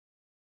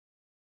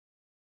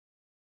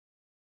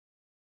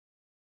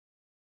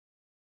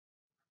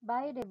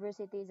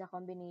Biodiversity is a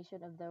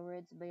combination of the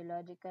words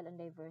biological and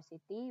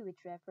diversity,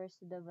 which refers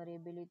to the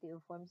variability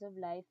of forms of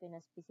life in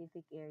a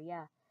specific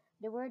area.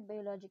 The word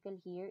biological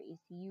here is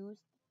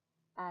used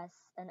as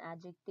an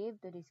adjective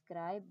to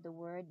describe the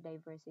word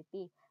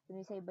diversity. When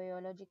we say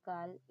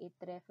biological, it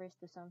refers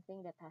to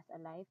something that has a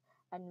life,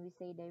 and when we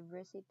say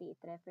diversity, it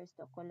refers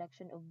to a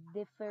collection of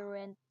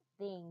different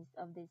things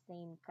of the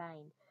same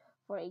kind.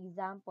 For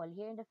example,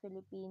 here in the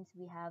Philippines,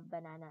 we have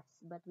bananas,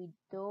 but we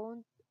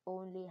don't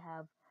only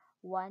have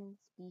one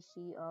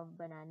species of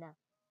banana.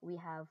 We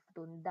have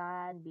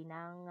tundan,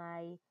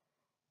 binangay,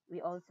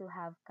 we also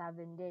have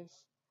Cavendish.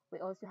 We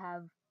also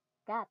have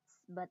cats,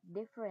 but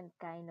different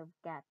kind of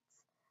cats.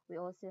 We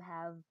also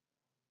have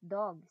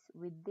dogs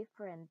with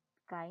different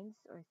kinds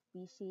or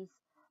species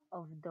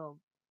of dog.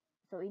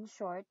 So in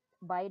short,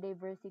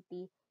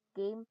 biodiversity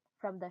came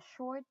from the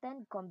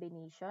shortened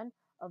combination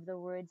of the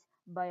words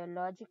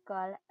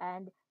biological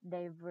and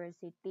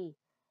diversity,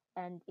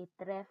 and it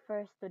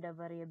refers to the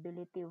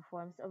variability of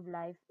forms of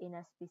life in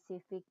a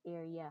specific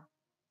area.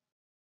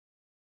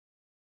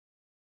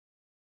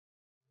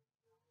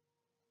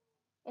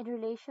 In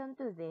relation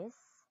to this,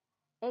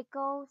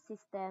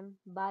 ecosystem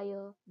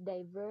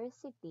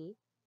biodiversity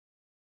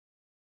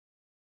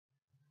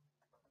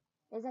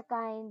is a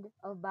kind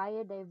of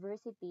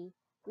biodiversity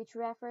which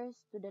refers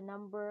to the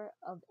number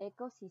of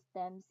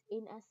ecosystems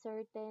in a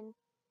certain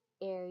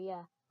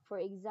area. For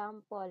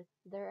example,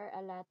 there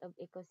are a lot of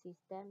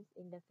ecosystems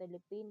in the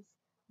Philippines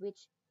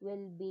which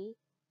will be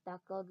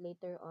tackled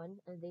later on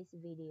in this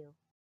video.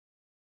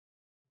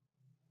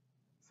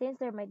 Since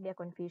there might be a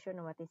confusion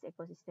on what is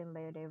ecosystem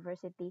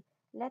biodiversity,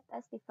 let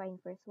us define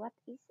first what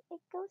is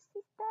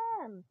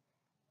ecosystem.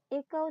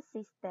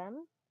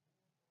 Ecosystem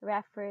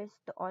refers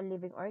to all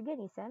living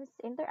organisms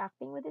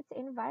interacting with its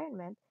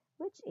environment,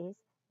 which is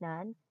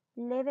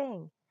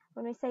non-living.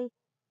 When we say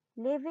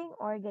living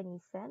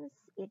organisms,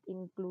 it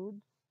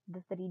includes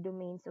the three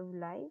domains of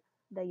life,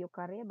 the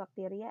eukarya,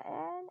 bacteria,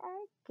 and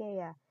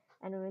archaea.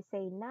 And when we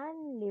say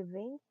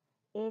non-living,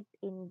 it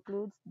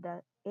includes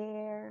the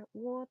air,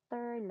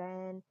 water,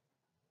 land,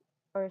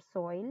 or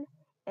soil,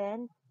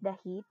 and the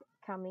heat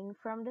coming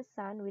from the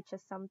sun, which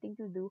has something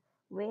to do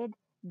with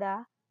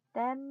the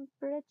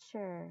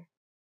temperature.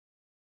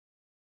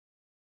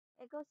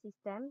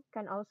 Ecosystem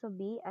can also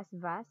be as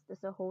vast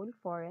as a whole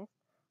forest,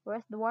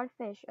 whereas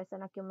dwarfish as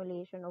an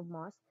accumulation of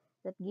moss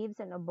that gives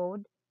an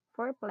abode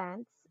for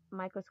plants,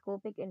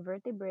 microscopic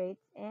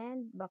invertebrates,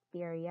 and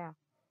bacteria.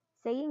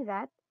 Saying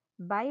that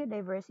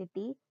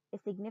biodiversity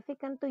is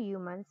significant to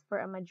humans for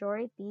a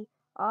majority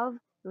of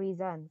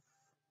reasons.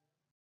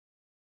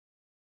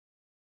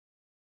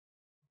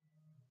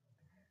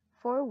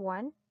 For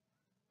one,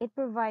 it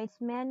provides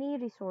many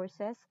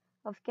resources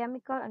of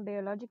chemical and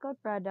biological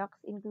products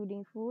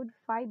including food,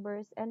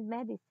 fibers, and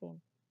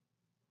medicine.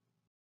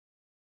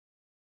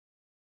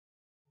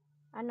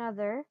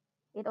 Another,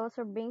 it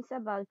also brings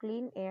about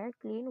clean air,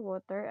 clean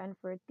water, and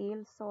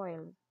fertile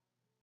soil.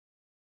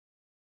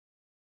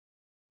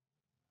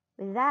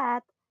 With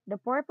that, the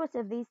purpose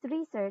of this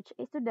research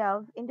is to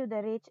delve into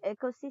the rich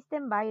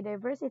ecosystem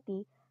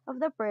biodiversity of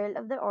the Pearl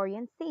of the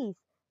Orient Seas,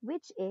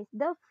 which is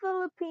the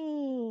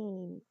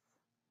Philippines.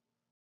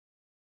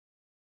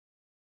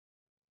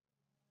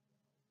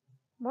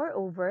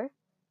 Moreover,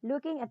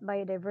 looking at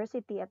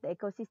biodiversity at the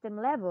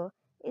ecosystem level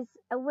is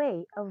a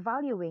way of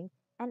valuing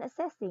and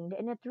assessing the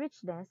innate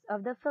richness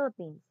of the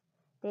Philippines,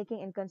 taking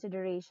in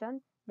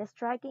consideration the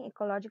striking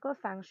ecological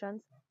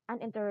functions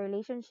and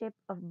interrelationship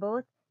of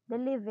both the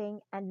living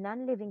and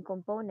non-living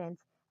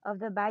components of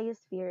the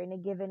biosphere in a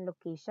given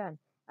location,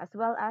 as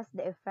well as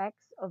the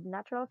effects of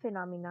natural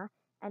phenomena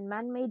and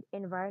man-made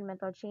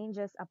environmental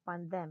changes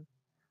upon them.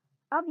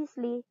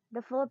 Obviously,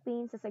 the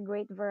Philippines has a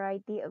great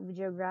variety of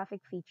geographic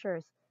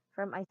features,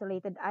 from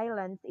isolated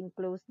islands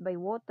enclosed by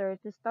water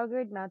to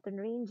staggered mountain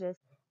ranges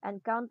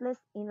and countless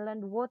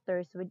inland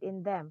waters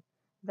within them,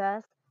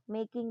 thus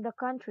making the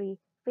country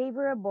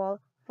favorable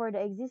for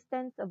the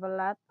existence of a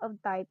lot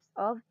of types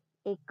of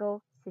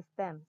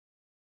ecosystems.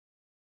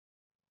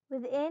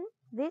 Within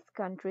this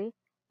country,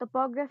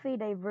 topography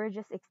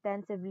diverges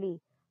extensively,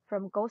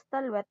 from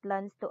coastal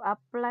wetlands to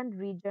upland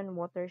region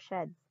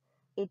watersheds.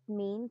 It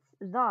means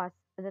thus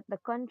that the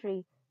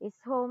country is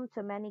home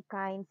to many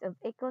kinds of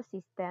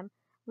ecosystem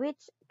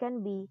which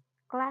can be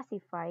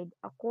classified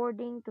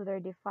according to their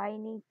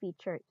defining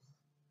features.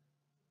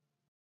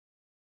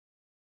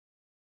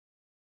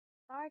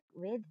 Start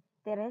with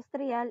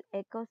terrestrial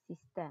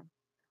ecosystem.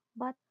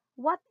 But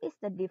what is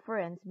the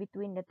difference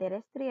between the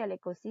terrestrial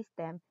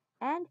ecosystem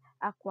and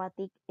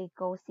aquatic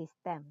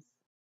ecosystems?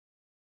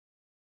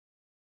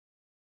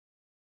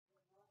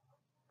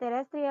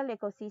 Terrestrial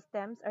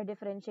ecosystems are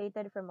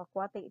differentiated from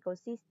aquatic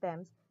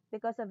ecosystems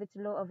because of its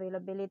low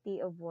availability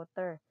of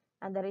water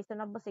and the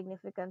reasonable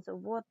significance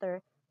of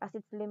water as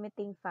its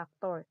limiting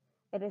factor.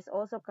 It is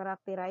also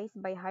characterized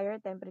by higher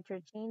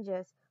temperature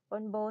changes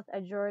on both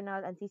a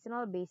diurnal and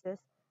seasonal basis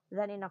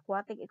than in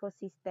aquatic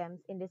ecosystems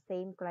in the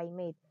same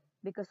climate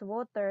because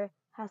water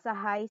has a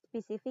high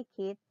specific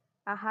heat,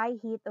 a high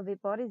heat of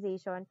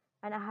vaporization,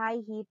 and a high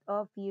heat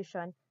of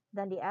fusion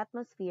than the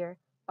atmosphere,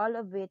 all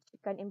of which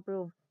can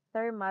improve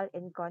thermal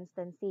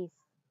inconstancies.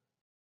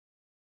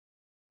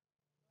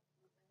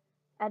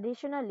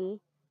 Additionally,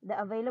 the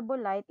available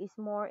light is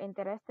more in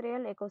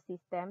terrestrial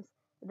ecosystems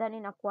than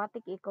in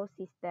aquatic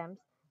ecosystems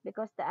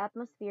because the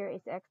atmosphere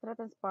is extra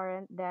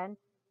transparent than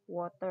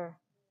water.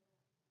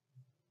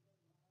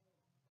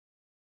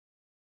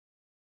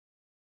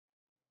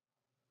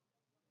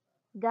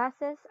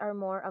 Gases are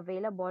more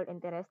available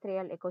in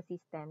terrestrial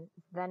ecosystems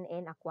than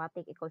in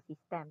aquatic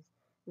ecosystems.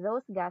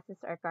 Those gases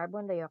are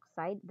carbon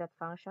dioxide that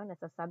function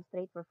as a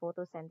substrate for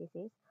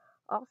photosynthesis,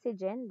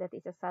 oxygen that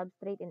is a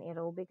substrate in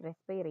aerobic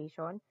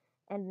respiration,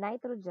 and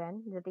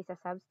nitrogen that is a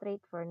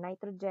substrate for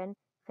nitrogen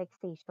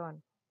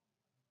fixation.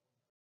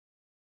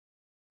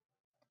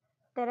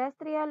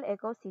 Terrestrial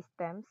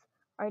ecosystems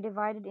are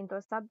divided into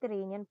a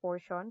subterranean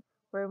portion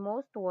where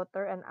most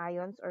water and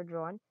ions are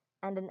drawn,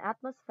 and an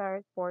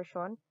atmospheric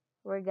portion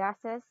where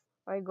gases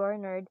are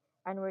garnered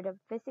and where the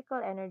physical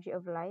energy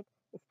of light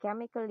is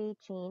chemically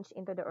changed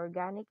into the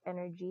organic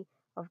energy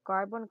of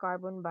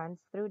carbon-carbon bonds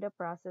through the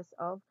process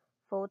of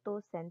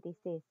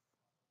photosynthesis.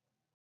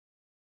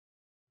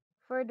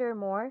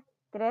 Furthermore,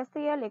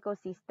 terrestrial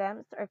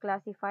ecosystems are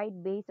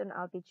classified based on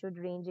altitude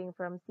ranging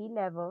from sea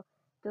level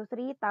to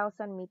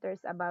 3,000 meters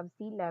above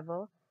sea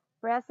level,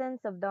 presence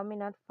of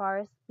dominant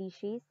forest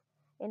species,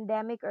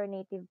 endemic or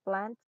native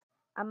plants,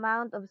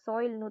 amount of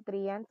soil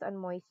nutrients and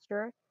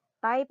moisture,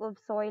 type of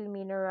soil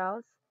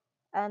minerals,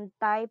 and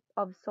type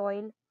of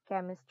soil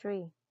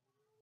chemistry.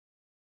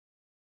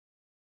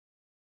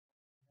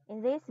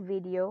 In this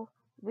video,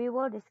 we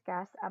will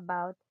discuss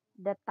about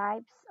the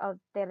types of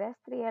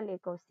terrestrial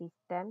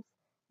ecosystems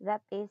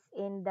that is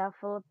in the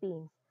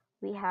Philippines.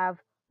 We have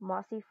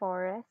mossy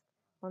forest,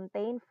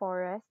 montane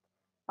forest,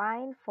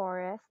 pine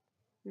forest,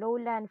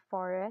 lowland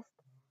forest,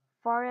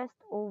 forest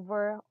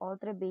over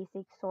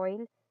ultrabasic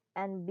soil,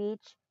 and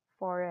beech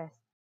forest.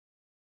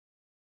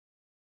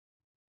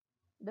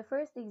 The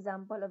first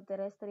example of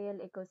terrestrial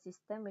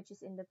ecosystem which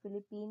is in the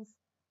Philippines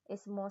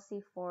is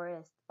mossy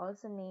forest,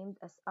 also named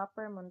as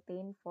upper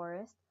montane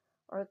forest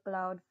or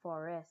cloud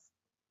forest.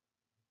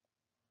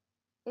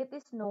 It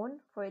is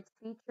known for its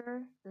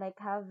feature like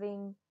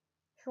having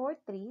short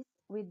trees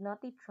with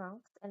knotty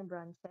trunks and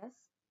branches.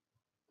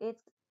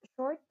 Its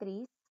short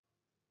trees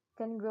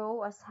can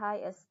grow as high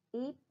as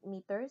 8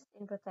 meters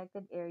in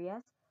protected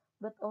areas,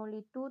 but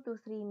only 2 to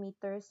 3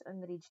 meters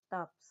on ridge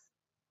tops.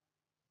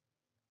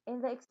 In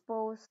the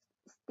exposed,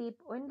 steep,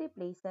 windy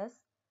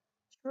places,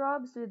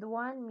 shrubs with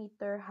 1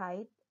 meter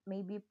height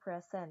may be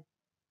present.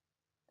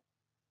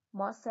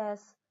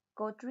 Mosses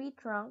coat tree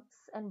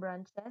trunks and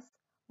branches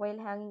while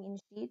hanging in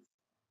sheets,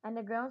 and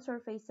the ground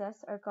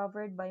surfaces are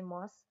covered by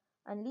moss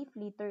and leaf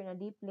litter in a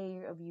deep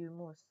layer of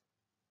humus.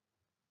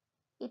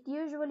 It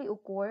usually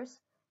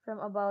occurs from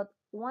about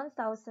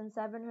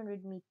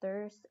 1,700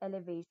 meters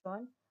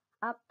elevation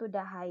up to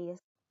the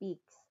highest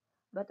peaks,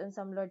 but on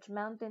some large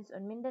mountains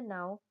on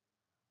Mindanao,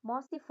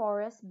 mossy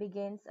forest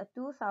begins at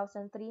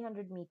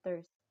 2,300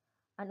 meters,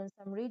 and on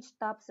some ridge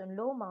tops on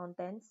low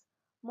mountains,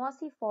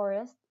 mossy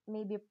forest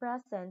may be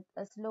present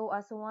as low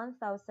as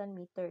 1,000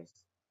 meters.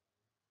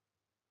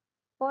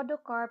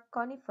 Podocarp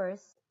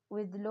conifers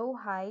with low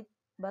height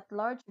but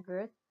large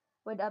girth,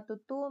 with up to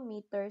 2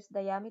 meters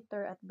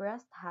diameter at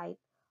breast height,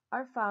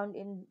 are found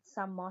in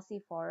some mossy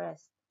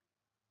forests.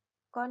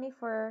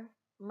 Conifer,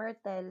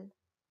 myrtle,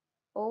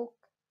 oak,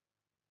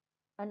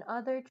 and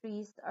other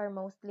trees are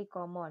mostly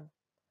common,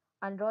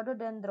 and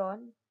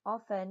rhododendron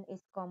often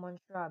is common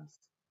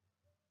shrubs.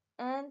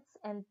 Ants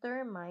and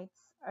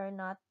termites are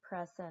not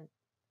present,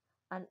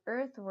 and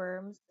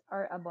earthworms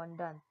are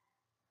abundant.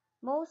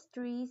 Most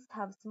trees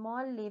have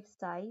small leaf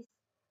size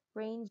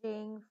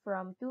ranging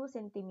from 2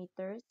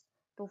 centimeters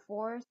to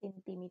 4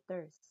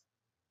 centimeters.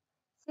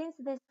 Since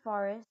this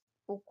forest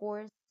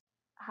occurs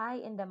high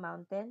in the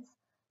mountains,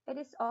 it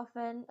is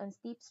often on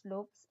steep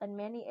slopes and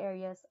many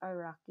areas are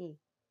rocky.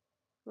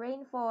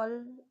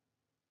 Rainfall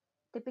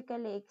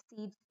typically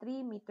exceeds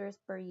 3 meters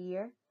per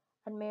year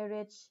and may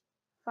reach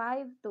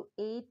 5 to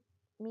 8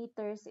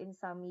 meters in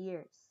some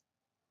years.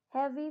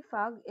 Heavy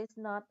fog is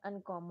not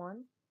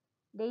uncommon.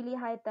 Daily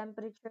high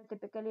temperature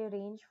typically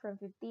range from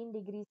 15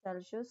 degrees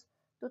Celsius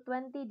to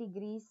 20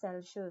 degrees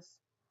Celsius,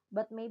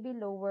 but may be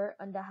lower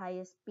on the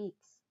highest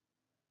peaks.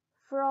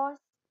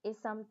 Frost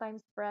is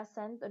sometimes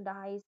present on the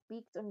highest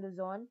peaks on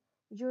Luzon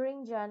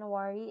during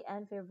January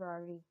and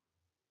February.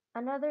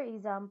 Another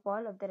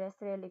example of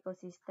terrestrial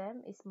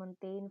ecosystem is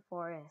montane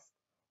forest.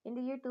 In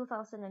the year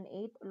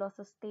 2008,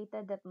 Loso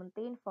stated that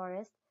montane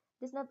forest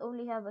does not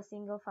only have a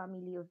single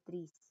family of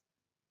trees.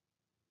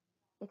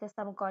 It has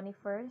some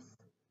conifers,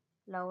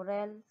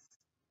 laurels,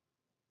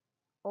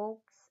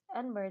 oaks,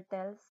 and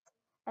myrtles,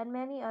 and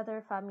many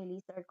other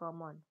families are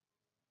common.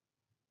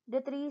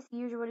 The trees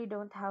usually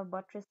don't have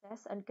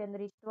buttresses and can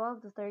reach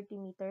 12 to 30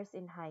 meters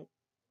in height.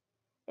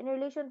 In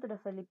relation to the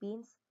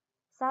Philippines,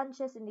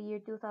 Sanchez in the year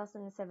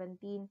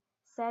 2017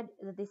 said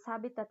that this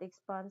habitat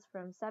expands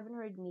from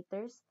 700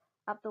 meters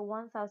up to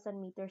 1,000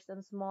 meters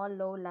on small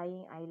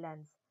low-lying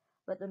islands,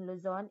 but on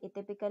Luzon, it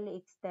typically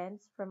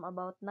extends from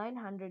about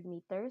 900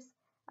 meters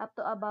up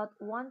to about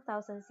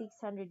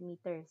 1,600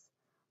 meters,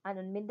 and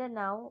on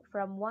Mindanao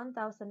from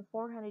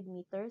 1,400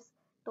 meters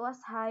to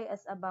as high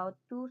as about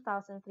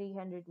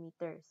 2,300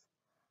 meters.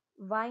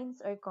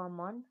 Vines are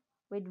common,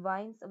 with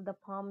vines of the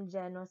palm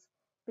genus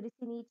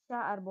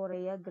Priscinicia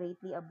arborea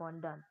greatly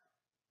abundant.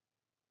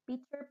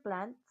 Pitcher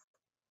plants,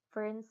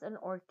 ferns and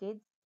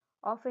orchids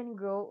often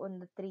grow on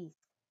the trees.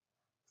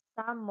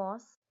 Some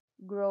moss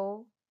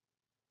grow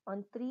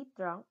on tree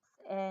trunks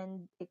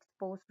and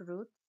exposed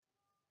roots.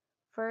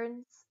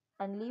 Ferns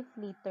and leaf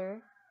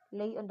litter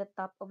lay on the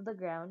top of the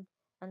ground,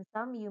 and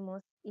some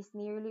humus is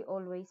nearly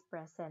always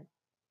present.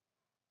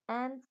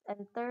 Ants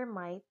and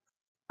termites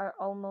are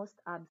almost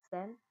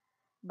absent,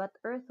 but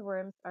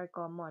earthworms are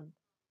common.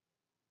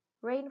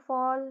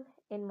 Rainfall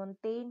in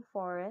montane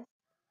forests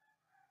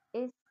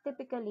is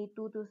typically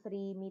 2 to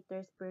 3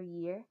 meters per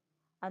year,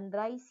 and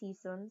dry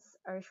seasons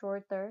are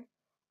shorter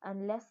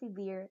and less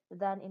severe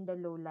than in the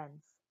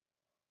lowlands.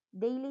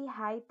 Daily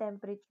high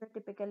temperature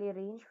typically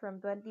range from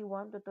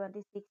 21 to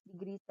 26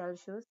 degrees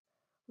Celsius,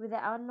 with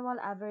the annual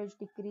average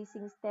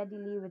decreasing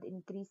steadily with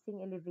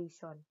increasing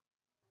elevation.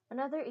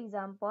 Another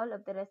example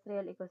of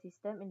terrestrial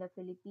ecosystem in the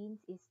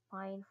Philippines is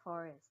pine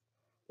forest.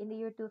 In the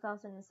year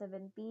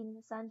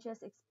 2017,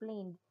 Sanchez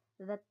explained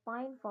that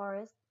pine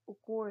forest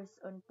occurs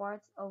on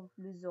parts of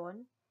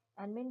Luzon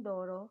and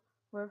Mindoro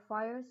where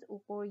fires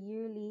occur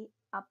yearly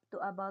up to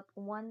about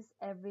once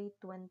every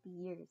 20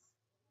 years.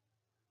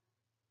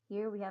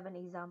 Here we have an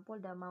example,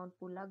 the Mount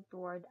Pulag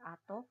toward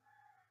Ato.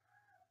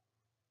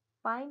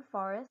 Pine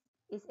forest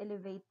is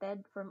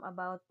elevated from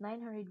about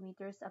 900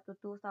 meters up to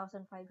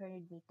 2,500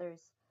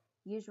 meters,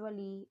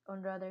 usually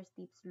on rather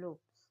steep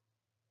slopes.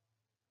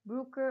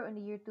 Brooker in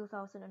the year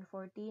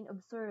 2014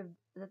 observed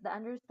that the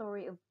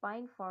understory of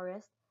pine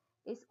forest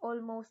is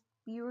almost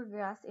pure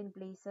grass in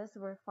places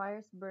where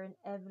fires burn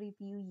every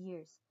few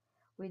years,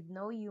 with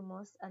no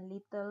humus and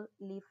little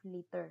leaf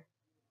litter.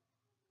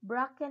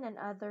 Bracken and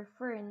other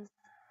ferns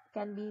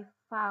can be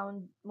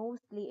found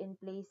mostly in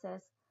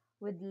places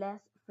with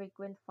less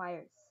frequent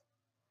fires.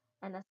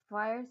 And as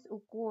fires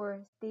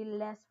occur still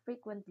less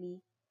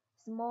frequently,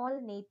 small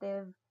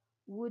native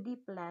woody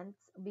plants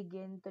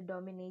begin to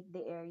dominate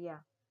the area.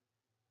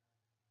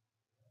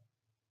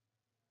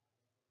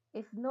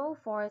 If no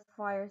forest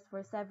fires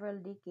for several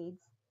decades,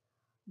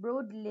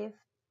 broadleaf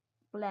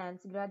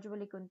plants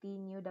gradually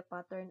continue the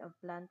pattern of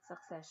plant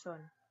succession,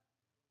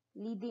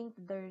 leading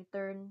to the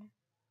return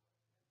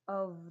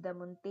of the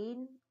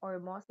montane or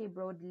mossy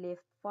broadleaf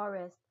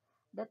forest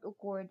that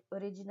occurred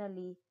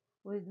originally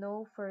with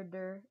no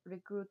further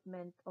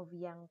recruitment of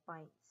young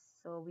pines.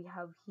 So we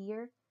have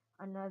here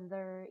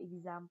another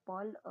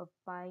example of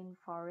pine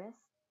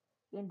forest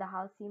in the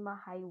Halsima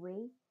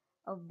Highway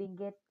of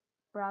Benguet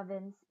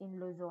province in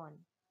Luzon.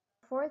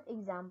 Fourth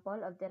example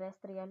of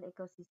terrestrial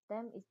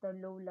ecosystem is the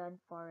lowland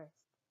forest.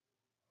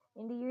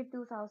 In the year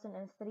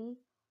 2003,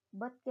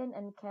 Butkin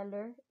and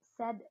Keller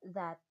said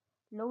that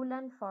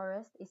lowland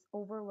forest is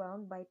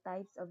overwhelmed by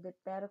types of the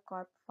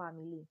pterocarp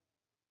family.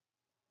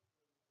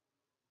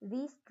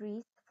 These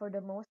trees, for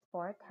the most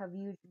part, have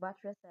huge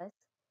buttresses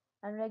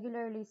and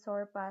regularly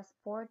soar past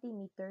 40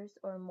 meters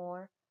or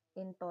more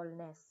in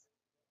tallness.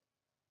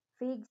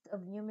 Figs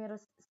of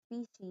numerous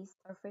species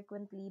are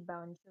frequently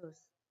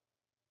bounteous.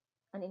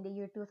 And in the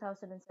year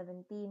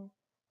 2017,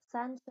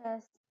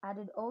 Sanchez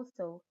added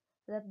also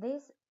that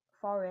this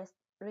forest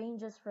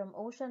ranges from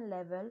ocean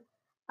level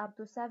up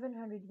to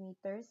 700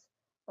 meters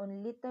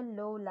on little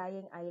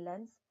low-lying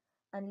islands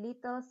and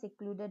little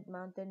secluded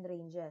mountain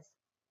ranges.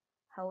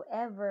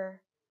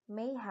 However,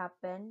 may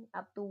happen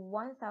up to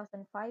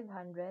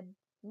 1,500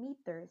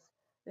 meters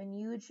on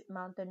huge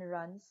mountain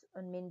runs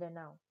on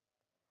Mindanao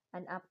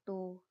and up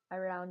to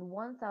around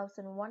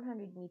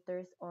 1,100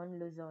 meters on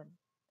Luzon.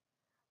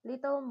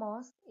 Little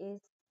moss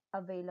is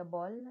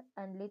available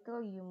and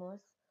little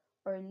humus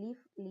or leaf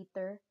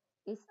litter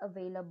is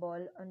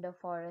available on the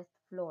forest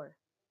floor.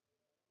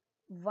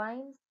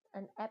 Vines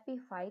and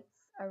epiphytes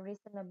are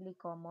reasonably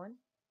common.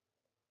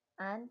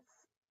 Ants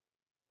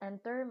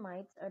and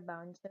termites are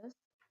bounteous.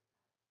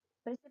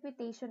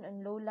 Precipitation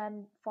on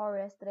lowland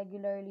forest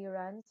regularly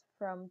runs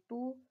from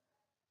 2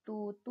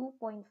 to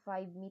 2.5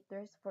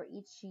 meters for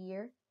each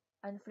year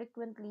and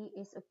frequently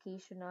is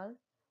occasional,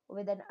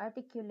 with an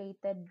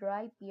articulated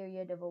dry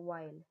period of a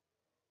while.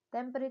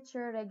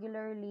 Temperature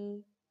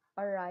regularly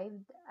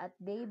arrived at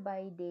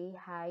day-by-day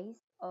highs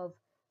of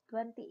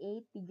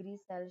 28 degrees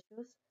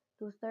Celsius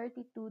to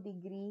 32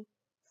 degrees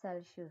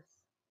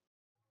Celsius.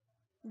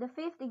 The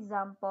fifth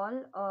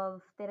example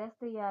of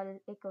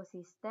terrestrial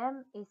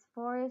ecosystem is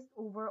forest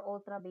over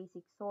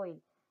ultrabasic soil.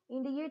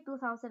 In the year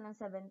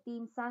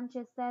 2017,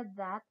 Sanchez said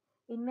that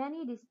in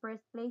many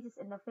dispersed places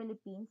in the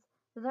Philippines,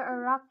 there are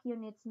rock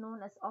units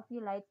known as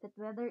ophiolites that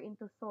weather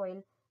into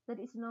soil that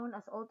is known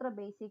as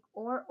ultrabasic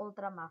or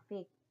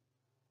ultramafic.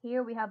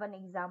 Here we have an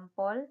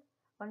example.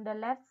 On the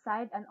left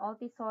side, an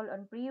ultisol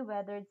on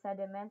pre-weathered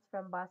sediments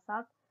from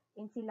basalt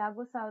in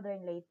Silago,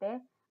 Southern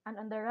Leyte, and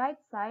on the right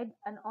side,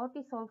 an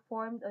altisol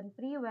formed on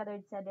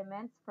pre-weathered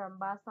sediments from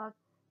basalt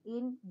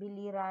in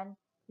Biliran,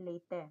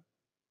 Leyte.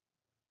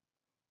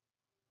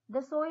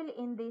 The soil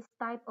in this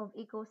type of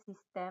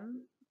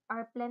ecosystem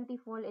are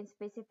plentiful in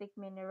specific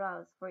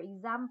minerals, for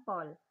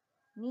example,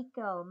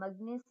 nickel,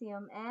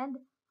 magnesium, and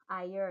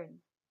iron.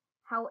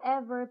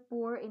 However,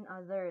 poor in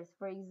others,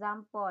 for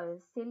example,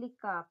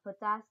 silica,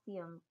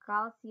 potassium,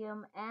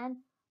 calcium, and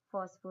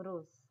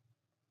phosphorus.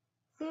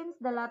 Since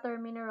the latter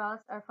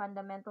minerals are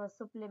fundamental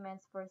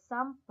supplements for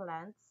some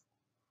plants,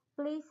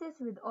 places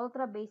with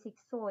ultra-basic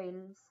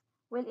soils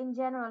will in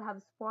general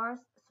have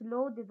sparse,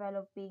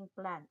 slow-developing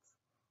plants,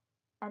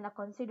 and a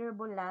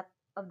considerable lot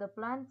of the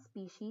plant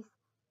species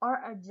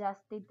are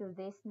adjusted to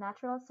these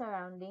natural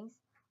surroundings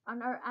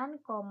and are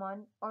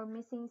uncommon or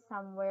missing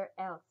somewhere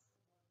else.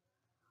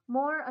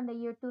 More on the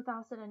year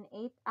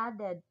 2008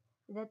 added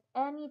that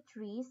any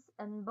trees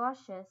and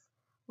bushes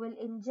will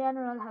in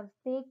general have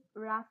thick,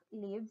 rough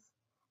leaves,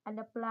 and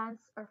the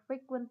plants are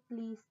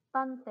frequently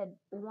stunted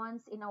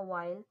once in a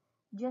while,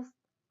 just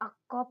a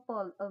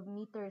couple of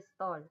meters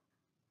tall.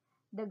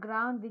 The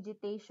ground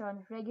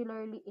vegetation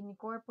regularly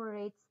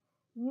incorporates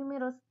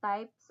numerous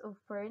types of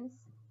ferns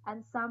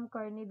and some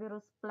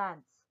carnivorous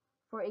plants,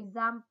 for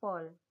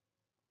example,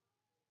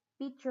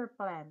 pitcher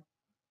plant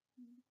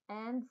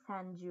and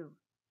sanju.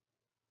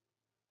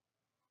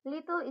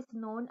 Little is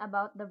known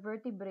about the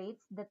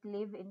vertebrates that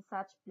live in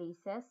such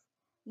places,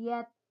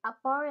 yet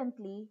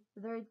apparently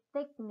their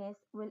thickness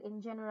will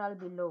in general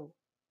be low,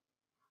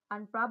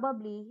 and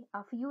probably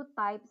a few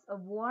types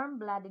of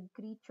warm-blooded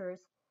creatures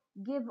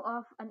give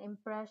off an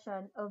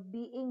impression of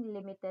being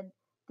limited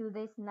to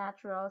these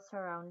natural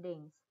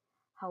surroundings.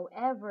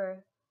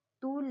 However,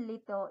 too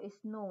little is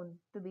known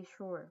to be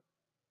sure.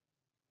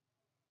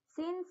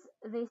 Since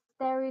these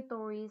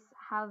territories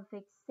have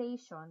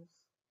fixations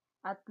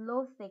at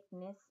low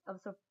thickness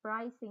of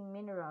surprising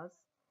minerals,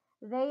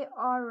 they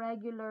are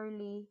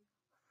regularly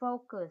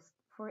focused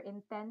for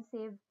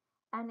intensive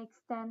and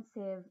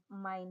extensive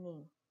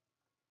mining.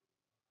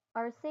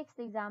 Our sixth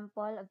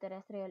example of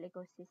terrestrial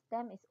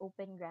ecosystem is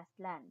open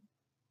grassland.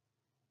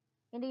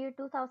 In the year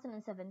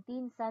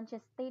 2017,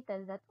 Sanchez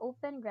stated that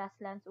open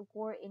grasslands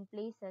occur in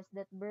places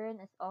that burn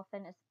as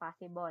often as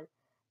possible.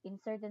 In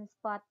certain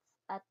spots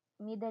at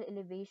middle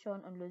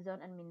elevation on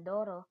Luzon and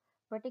Mindoro,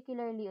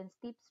 particularly on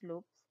steep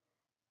slopes,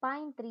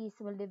 pine trees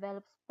will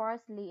develop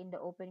sparsely in the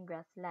open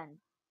grassland.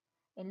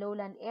 In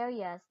lowland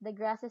areas, the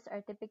grasses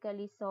are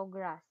typically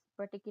sawgrass,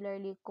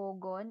 particularly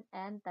kogon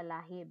and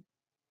talahib.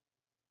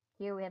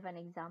 Here we have an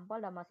example.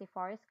 The Masi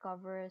Forest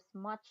covers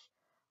much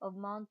of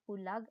Mount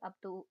Pulag up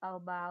to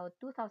about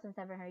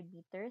 2,700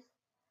 meters,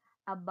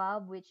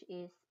 above which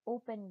is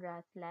open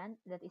grassland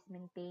that is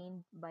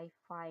maintained by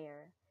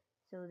fire.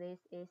 So this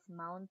is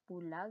Mount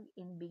Pulag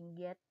in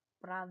Benguet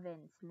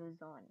Province,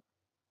 Luzon.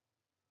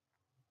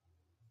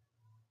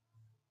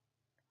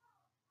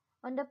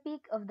 On the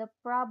peak of the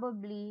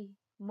probably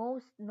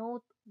most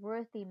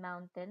noteworthy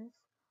mountains,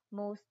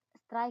 most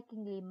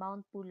strikingly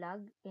Mount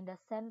Pulag in the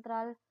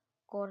central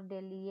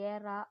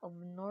Cordillera of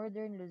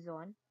northern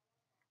Luzon,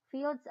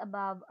 fields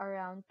above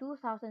around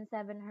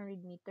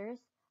 2,700 meters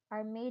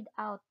are made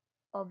out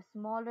of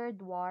smaller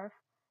dwarf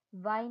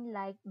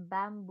vine-like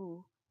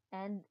bamboo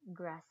and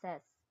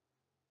grasses.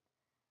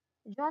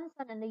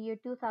 Johnson in the year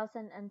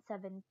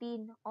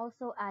 2017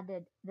 also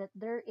added that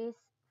there is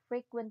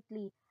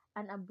frequently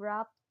an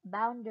abrupt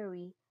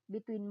boundary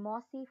between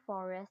mossy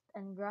forest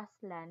and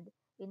grassland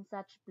in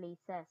such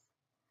places,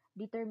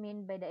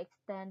 determined by the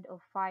extent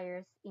of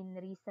fires in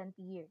recent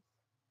years.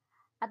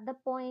 At the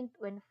point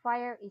when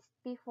fire is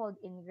stifled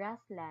in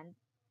grassland,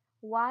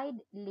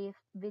 wide-leaf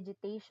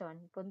vegetation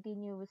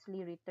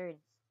continuously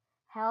returns,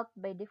 helped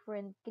by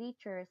different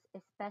creatures,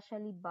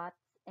 especially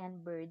bats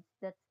and birds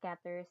that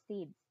scatter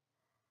seeds.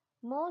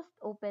 Most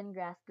open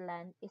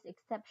grassland is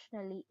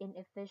exceptionally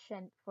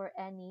inefficient for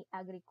any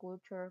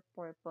agriculture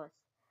purpose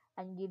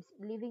and gives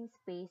living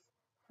space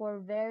for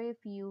very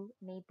few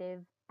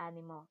native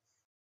animals.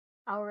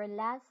 Our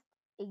last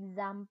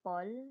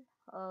example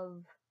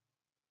of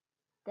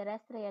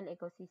terrestrial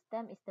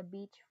ecosystem is the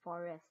beech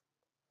forest.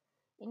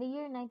 In the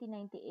year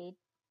 1998,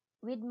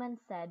 Widman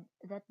said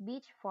that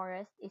beech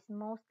forest is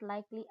most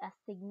likely as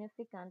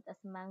significant as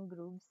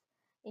mangroves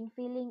in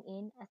filling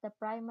in as the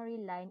primary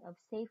line of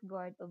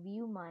safeguard of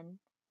human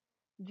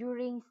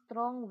during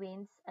strong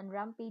winds and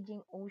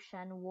rampaging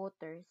ocean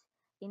waters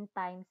in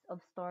times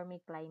of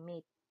stormy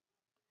climate.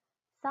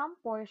 Some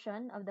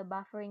portion of the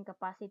buffering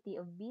capacity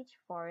of beech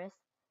forests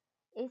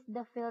is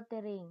the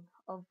filtering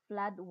of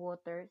flood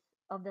waters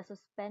of the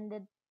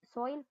suspended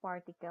soil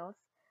particles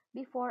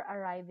before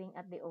arriving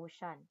at the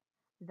ocean,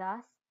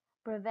 thus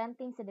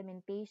preventing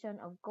sedimentation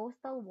of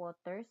coastal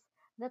waters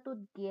that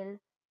would kill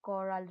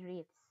coral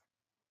reefs.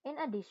 In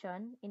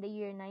addition, in the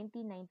year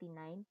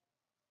 1999,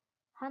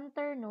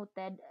 Hunter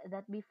noted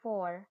that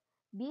before,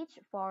 beech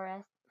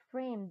forests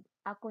framed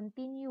a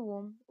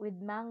continuum with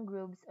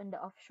mangroves on the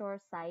offshore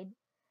side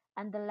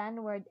and the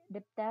landward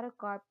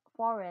dipterocarp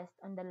forest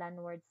on the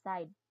landward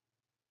side.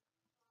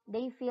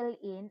 They fill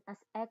in as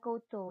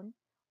ecotone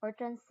or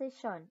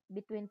transition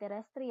between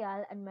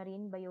terrestrial and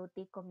marine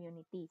biotic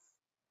communities.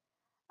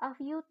 A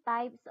few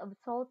types of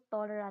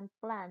salt-tolerant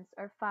plants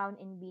are found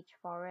in beech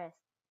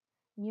forests.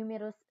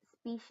 Numerous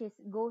species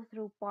go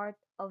through part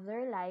of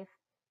their life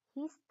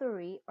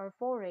history or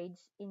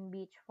forage in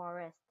beech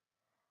forests.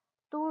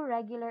 Two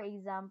regular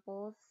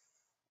examples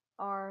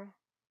are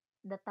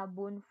the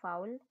tabun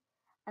fowl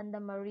and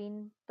the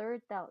marine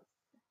turtles,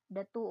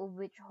 the two of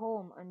which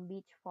home on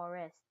beech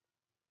forests.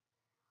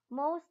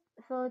 Most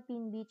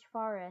Philippine beech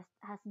forest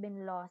has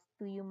been lost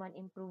to human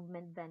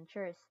improvement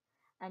ventures,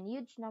 and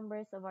huge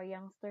numbers of our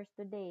youngsters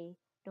today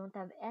don't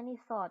have any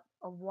thought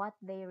of what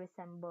they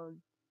resembled.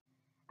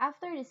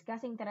 After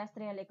discussing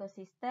terrestrial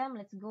ecosystem,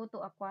 let's go to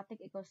aquatic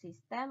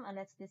ecosystem and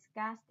let's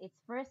discuss its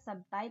first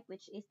subtype,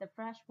 which is the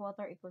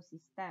freshwater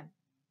ecosystem.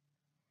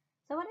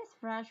 So what is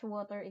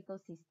freshwater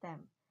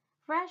ecosystem?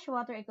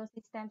 Freshwater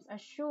ecosystems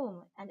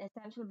assume an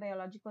essential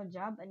biological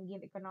job and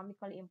give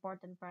economically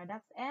important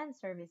products and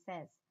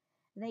services.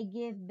 They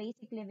give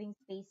basic living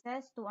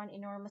spaces to an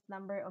enormous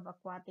number of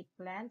aquatic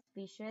plants,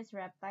 fishes,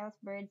 reptiles,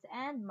 birds,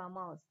 and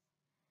mammals.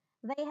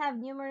 They have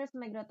numerous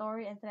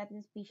migratory and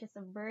threatened species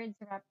of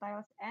birds,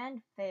 reptiles,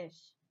 and fish.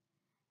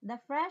 The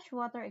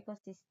freshwater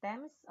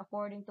ecosystems,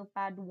 according to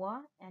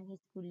Padua and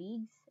his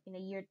colleagues in the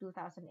year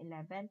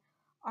 2011,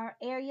 are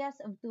areas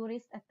of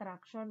tourist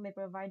attraction by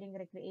providing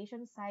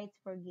recreation sites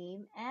for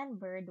game and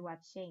bird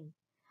watching.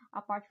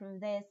 Apart from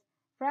this,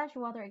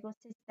 freshwater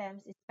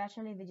ecosystems,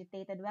 especially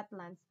vegetated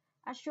wetlands,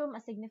 assume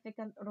a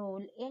significant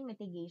role in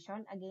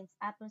mitigation against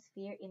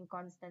atmosphere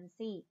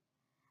inconstancy.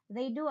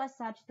 They do as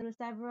such through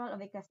several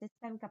of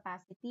ecosystem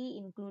capacity,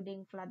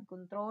 including flood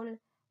control,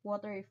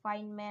 water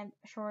refinement,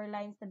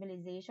 shoreline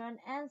stabilization,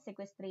 and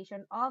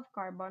sequestration of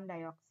carbon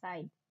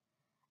dioxide.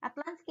 At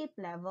landscape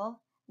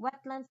level,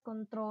 wetlands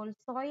control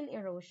soil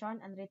erosion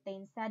and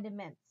retain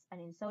sediments,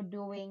 and in so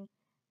doing,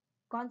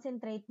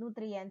 concentrate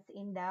nutrients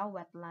in the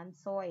wetland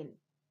soil.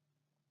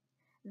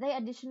 They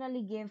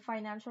additionally give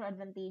financial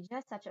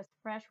advantages such as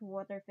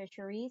freshwater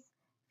fisheries,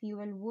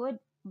 fuel wood,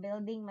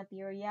 building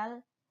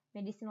material,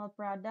 medicinal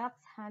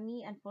products,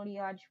 honey, and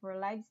foliage for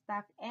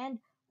livestock and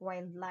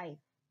wildlife.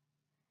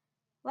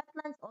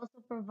 Wetlands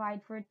also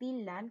provide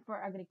fertile land for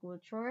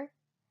agriculture,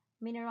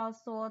 mineral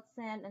salts,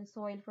 sand, and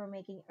soil for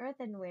making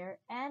earthenware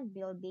and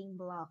building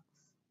blocks.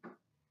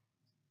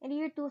 In the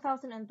year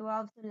 2012,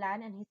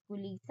 Sulan and his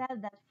colleagues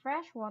said that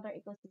freshwater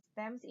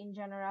ecosystems in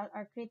general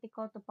are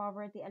critical to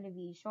poverty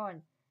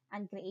alleviation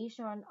and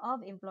creation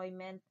of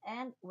employment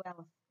and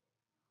wealth.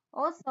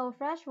 Also,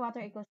 freshwater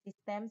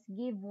ecosystems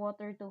give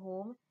water to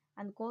home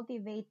and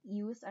cultivate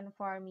use and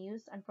farm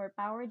use and for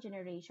power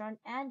generation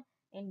and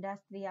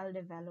industrial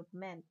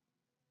development.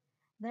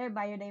 Their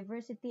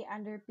biodiversity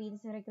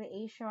underpins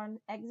recreation,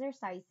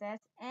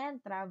 exercises,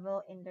 and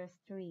travel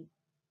industry.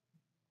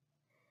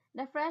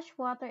 The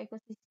freshwater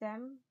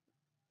ecosystem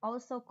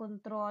also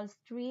control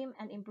stream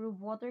and improve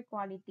water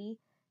quality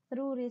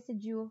through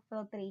residue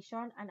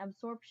filtration and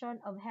absorption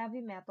of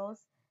heavy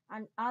metals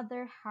and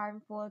other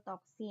harmful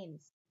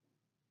toxins.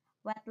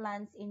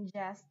 Wetlands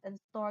ingest and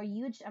store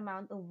huge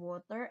amount of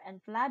water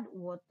and flood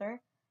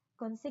water,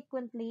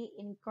 consequently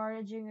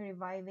encouraging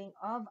reviving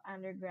of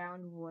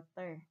underground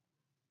water.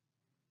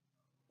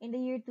 In the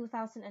year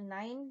 2009,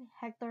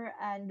 Hector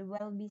and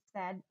Welby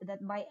said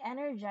that by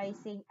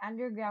energizing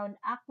underground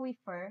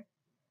aquifer,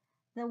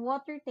 the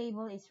water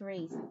table is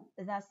raised,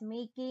 thus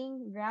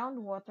making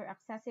groundwater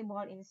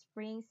accessible in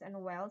springs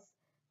and wells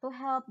to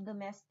help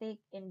domestic,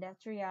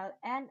 industrial,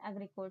 and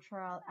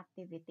agricultural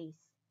activities.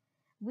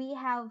 We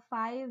have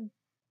five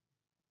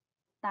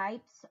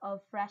types of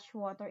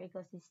freshwater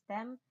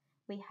ecosystem.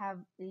 We have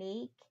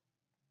lake,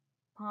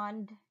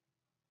 pond,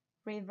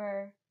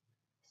 river,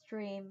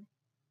 stream,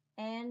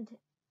 and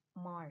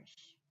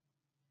marsh.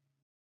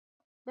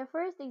 The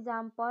first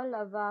example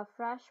of a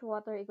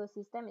freshwater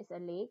ecosystem is a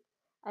lake.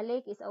 A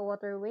lake is a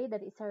waterway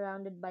that is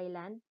surrounded by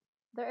land.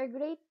 There are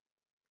great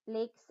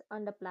lakes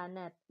on the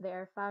planet. They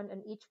are found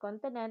on each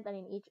continent and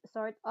in each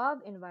sort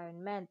of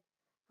environment.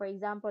 For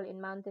example,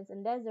 in mountains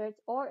and deserts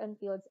or on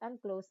fields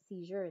and closed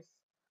seizures.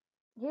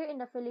 Here in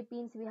the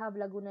Philippines, we have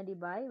Laguna de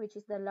Bay, which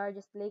is the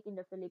largest lake in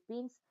the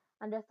Philippines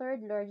and the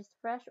third largest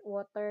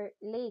freshwater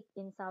lake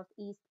in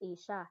Southeast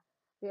Asia.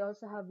 We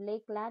also have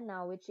Lake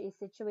Lanao, which is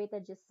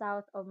situated just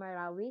south of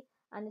Marawi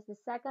and is the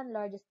second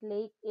largest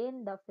lake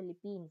in the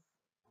Philippines.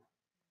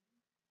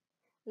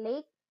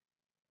 Lake,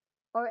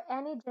 or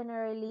any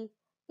generally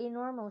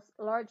enormous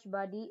large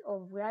body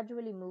of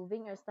gradually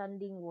moving or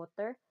standing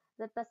water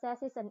that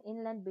possesses an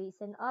inland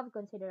basin of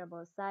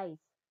considerable size.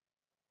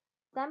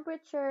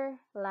 Temperature,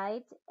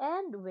 light,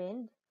 and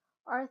wind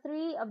are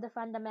three of the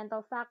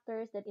fundamental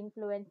factors that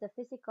influence the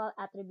physical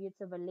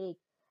attributes of a lake.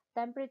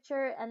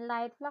 Temperature and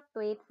light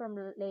fluctuate from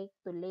lake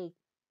to lake.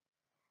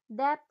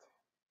 Depth,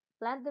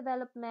 plant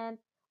development,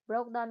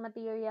 broke down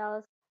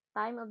materials,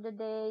 time of the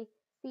day,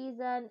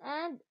 season,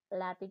 and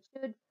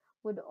latitude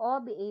would all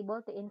be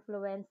able to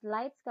influence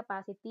light's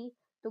capacity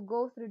to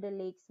go through the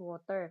lake's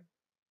water.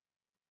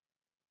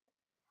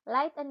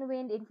 Light and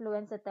wind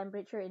influence the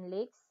temperature in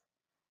lakes.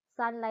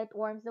 Sunlight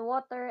warms the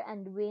water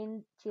and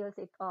wind chills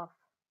it off.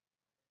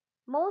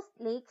 Most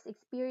lakes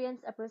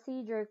experience a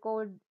procedure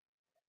called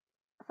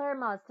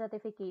thermal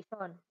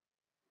stratification.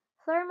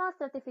 Thermal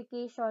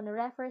stratification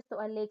refers to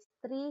a lake's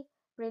three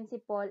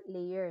principal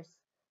layers,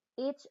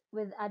 each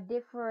with a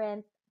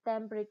different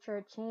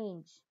temperature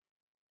change.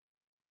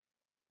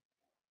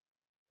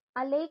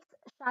 A lake's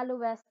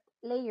shallowest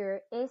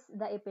layer is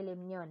the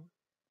epilimnion.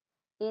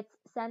 Its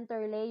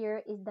center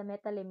layer is the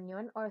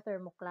metalimnion or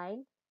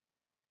thermocline,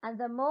 and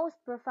the most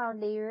profound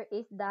layer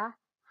is the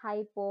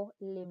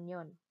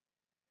hypolimnion.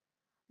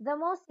 The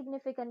most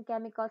significant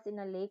chemicals in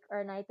a lake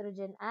are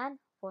nitrogen and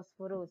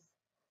phosphorus.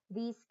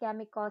 These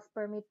chemicals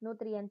permit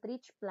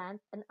nutrient-rich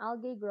plant and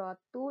algae growth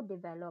to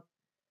develop.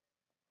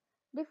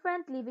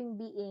 Different living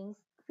beings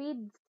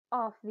feed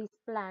off these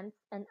plants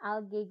and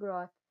algae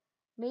growth,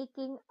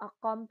 making a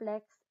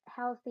complex,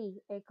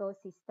 healthy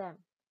ecosystem.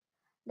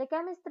 The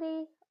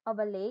chemistry of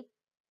a lake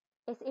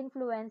is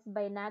influenced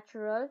by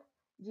natural,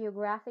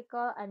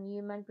 geographical, and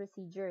human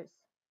procedures.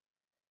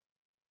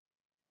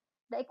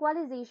 The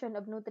equalization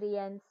of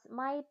nutrients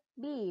might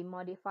be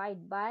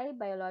modified by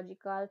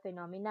biological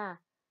phenomena.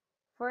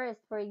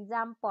 First, for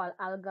example,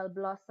 algal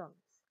blossoms.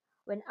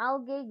 When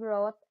algae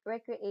growth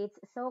recreates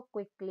so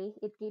quickly,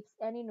 it keeps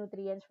any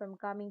nutrients from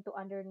coming to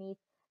underneath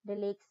the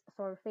lake's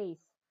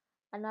surface.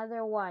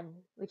 Another one,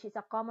 which is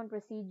a common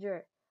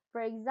procedure.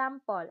 For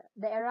example,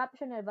 the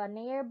eruption of a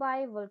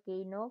nearby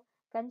volcano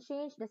can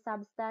change the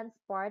substance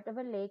part of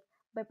a lake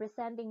by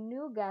presenting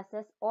new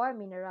gases or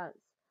minerals.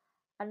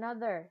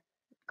 Another,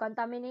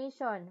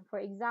 contamination. For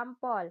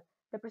example,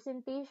 the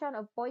presentation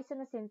of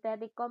poisonous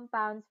synthetic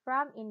compounds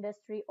from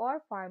industry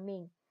or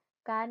farming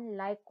can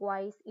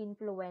likewise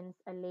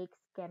influence a lake's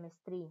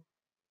chemistry.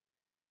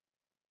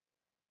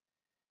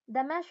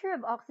 The measure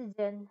of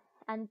oxygen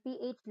and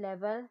pH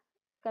level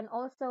can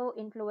also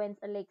influence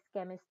a lake's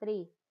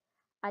chemistry.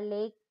 A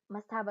lake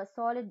must have a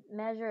solid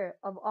measure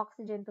of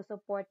oxygen to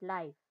support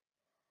life.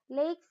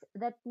 Lakes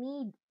that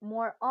need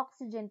more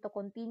oxygen to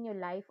continue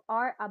life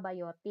are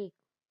abiotic.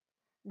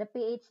 The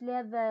pH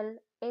level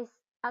is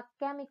a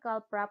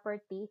chemical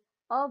property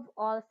of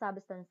all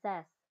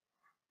substances.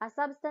 A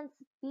substance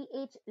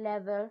pH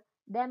level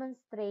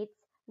demonstrates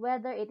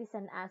whether it is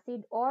an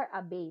acid or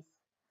a base.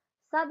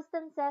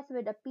 Substances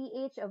with a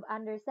pH of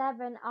under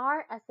 7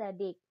 are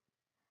acidic.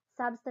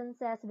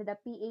 Substances with a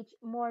pH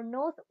more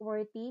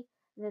noteworthy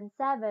than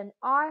 7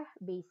 are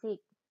basic.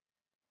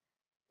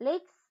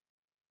 Lakes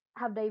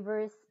have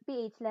diverse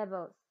pH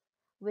levels,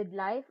 with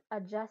life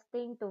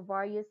adjusting to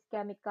various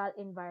chemical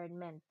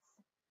environments.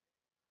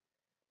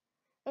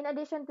 In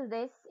addition to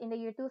this, in the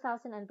year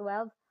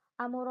 2012,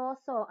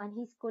 Amoroso and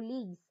his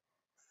colleagues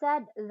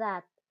said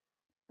that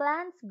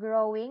plants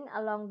growing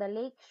along the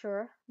lake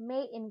shore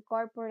may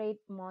incorporate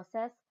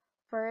mosses,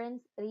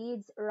 ferns,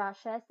 reeds,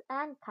 rushes,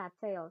 and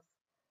cattails.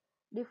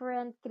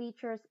 Different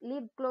creatures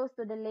live close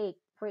to the lake,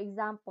 for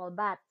example,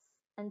 bats,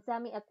 and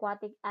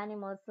semi-aquatic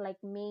animals like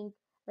mink,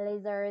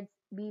 lizards,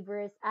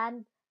 beavers,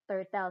 and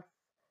turtles.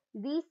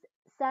 These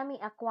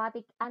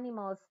semi-aquatic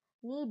animals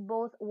need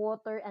both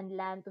water and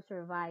land to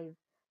survive,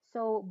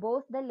 so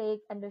both the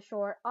lake and the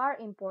shore are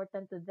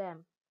important to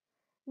them.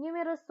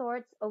 Numerous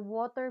sorts of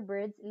water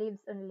birds live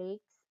on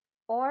lakes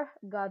or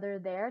gather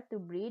there to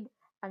breed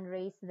and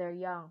raise their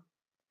young.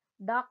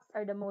 Ducks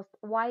are the most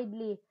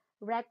widely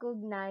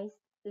recognized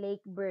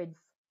lake birds.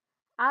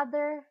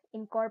 Others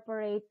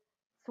incorporate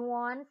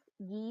swans,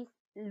 geese,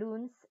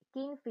 loons,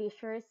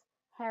 kingfishers,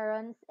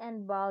 herons,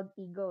 and bald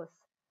eagles.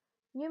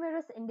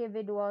 Numerous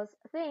individuals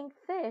think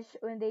fish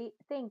when they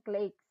think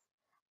lakes.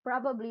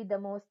 Probably the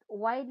most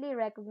widely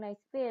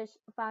recognized fish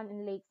found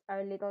in lakes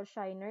are little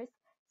shiners,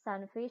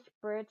 sunfish,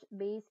 perch,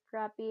 bass,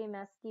 crappie,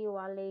 muskie,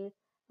 walleye,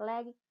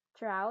 leg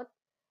trout,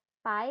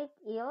 pike,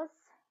 eels,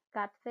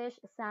 catfish,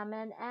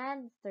 salmon,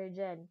 and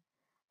sturgeon.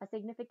 A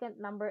significant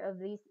number of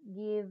these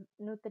give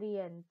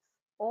nutrients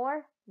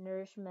or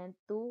nourishment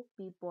to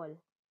people.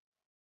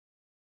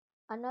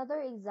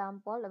 Another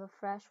example of a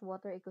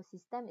freshwater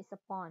ecosystem is a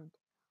pond.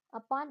 A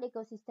pond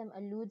ecosystem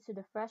alludes to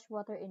the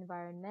freshwater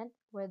environment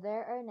where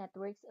there are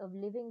networks of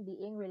living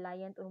beings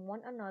reliant on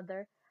one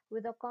another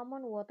with a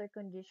common water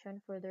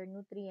condition for their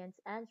nutrients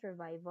and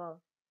survival.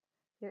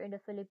 Here in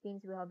the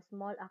Philippines, we have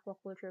small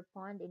aquaculture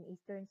pond in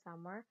eastern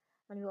Samar,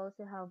 and we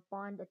also have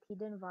pond at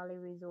Hidden Valley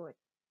Resort.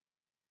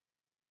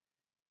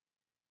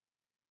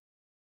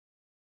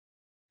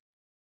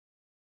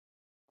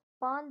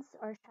 Ponds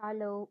are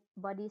shallow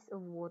bodies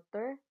of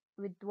water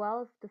with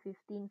 12 to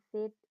 15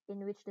 feet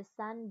in which the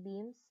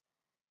sunbeams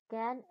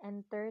can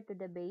enter to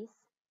the base,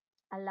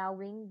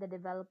 allowing the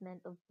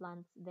development of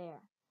plants there.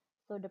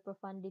 So the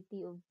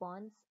profundity of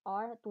ponds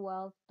are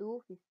 12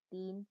 to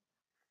 15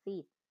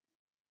 feet.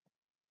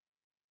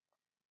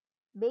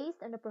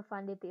 Based on the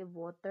profundity of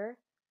water,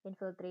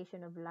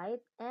 infiltration of light,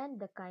 and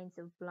the kinds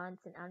of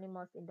plants and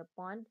animals in the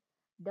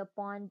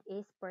pond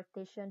is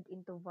partitioned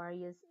into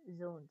various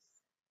zones.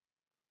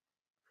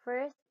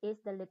 First is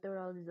the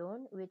littoral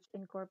zone, which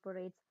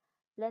incorporates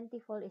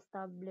plentiful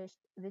established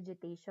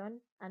vegetation,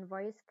 and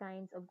various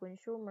kinds of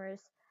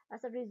consumers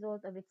as a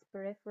result of its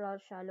peripheral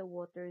shallow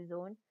water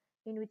zone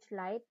in which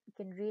light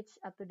can reach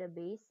up to the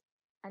base,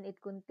 and it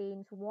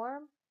contains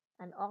warm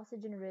and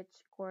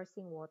oxygen-rich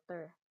coursing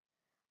water.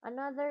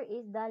 Another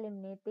is the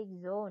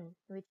limnatic zone,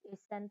 which is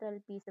central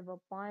piece of a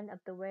pond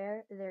up to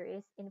where there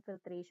is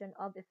infiltration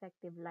of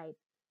effective light.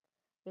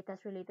 It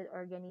has related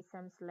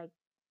organisms like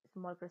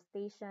small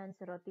crustaceans,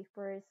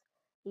 rotifers,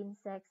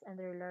 insects and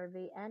their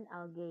larvae, and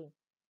algae.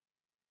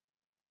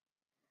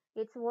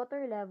 Its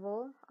water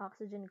level,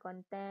 oxygen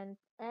content,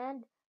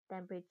 and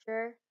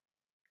temperature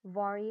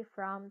vary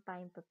from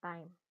time to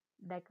time.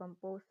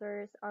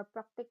 Decomposers are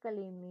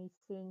practically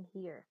missing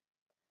here.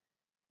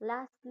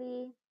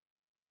 Lastly,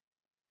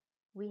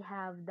 we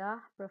have the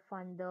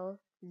profundal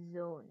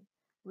zone,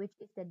 which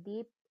is the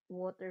deep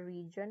water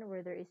region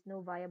where there is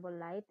no viable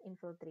light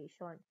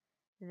infiltration.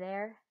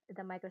 There,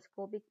 the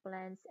microscopic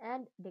plants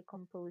and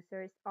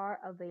decomposers are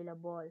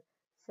available,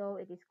 so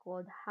it is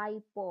called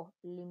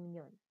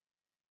hypolimnion.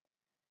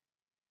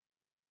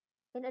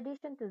 In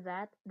addition to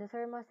that, the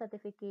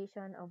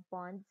thermostratification of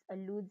ponds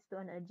alludes to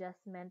an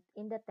adjustment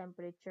in the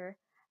temperature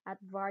at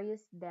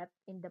various depths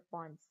in the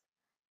ponds,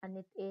 and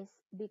it is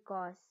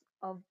because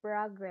of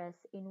progress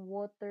in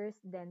water's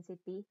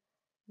density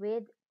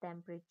with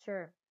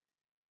temperature.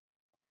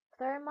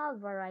 Thermal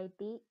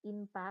variety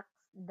impacts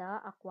the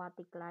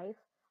aquatic life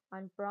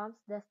and prompts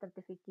the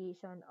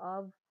stratification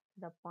of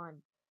the pond.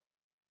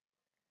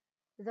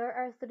 There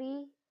are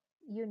three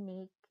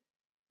unique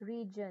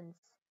regions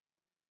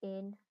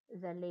in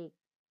the lake,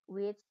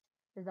 which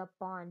the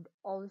pond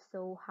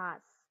also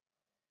has.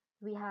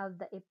 We have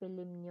the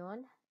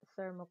epilimnion,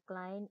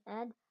 thermocline,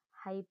 and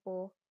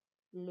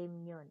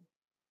hypolimnion.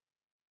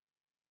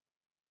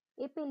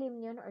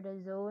 Epilimnion are the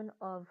zone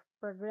of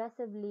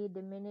progressively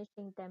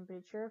diminishing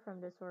temperature from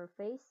the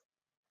surface,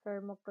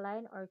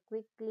 thermocline or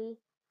quickly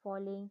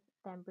falling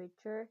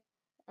temperature,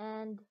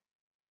 and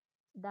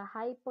the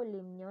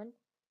hypolimnion,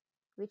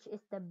 which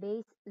is the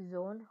base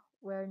zone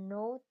where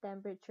no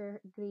temperature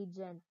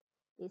gradient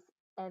is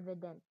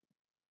evident.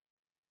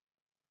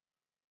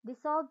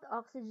 Dissolved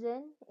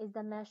oxygen is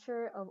the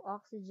measure of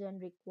oxygen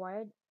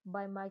required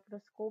by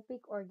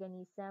microscopic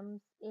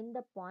organisms in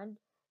the pond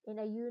in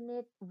a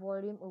unit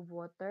volume of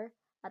water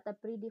at a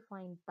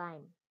predefined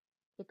time.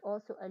 It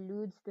also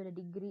alludes to the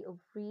degree of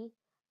free,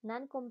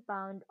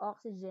 non-compound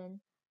oxygen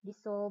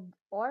dissolved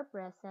or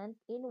present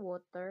in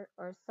water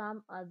or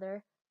some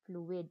other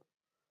fluid.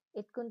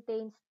 It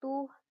contains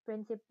two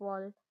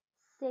principal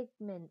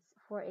segments,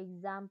 for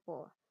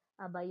example,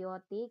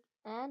 abiotic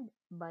and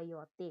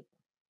biotic.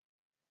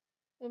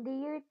 In the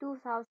year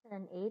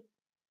 2008,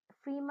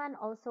 Freeman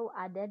also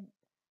added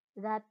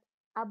that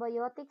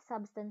abiotic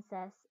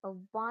substances of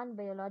one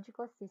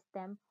biological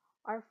system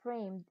are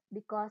framed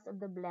because of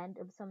the blend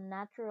of some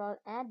natural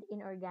and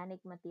inorganic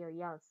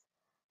materials.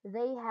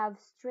 They have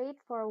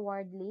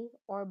straightforwardly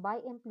or by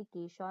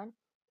implication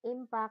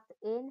impact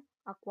in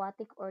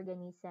aquatic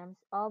organisms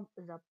of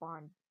the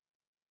pond.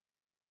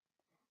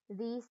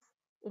 These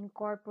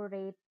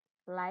incorporate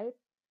light,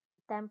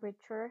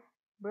 temperature,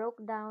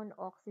 broke down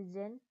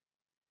oxygen,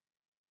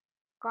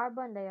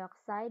 carbon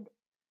dioxide,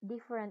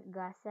 different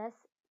gases,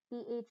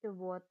 pH of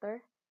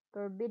water,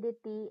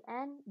 turbidity,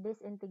 and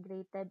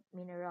disintegrated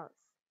minerals.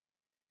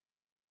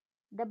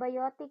 The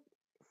biotic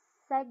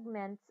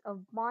segments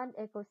of pond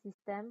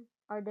ecosystem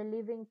are the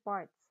living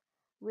parts,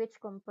 which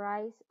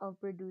comprise of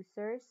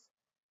producers,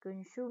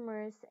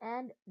 consumers,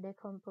 and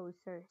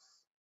decomposers.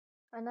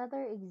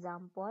 Another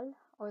example,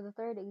 or the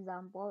third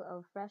example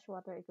of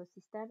freshwater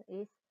ecosystem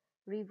is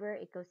river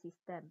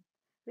ecosystem.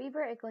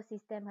 River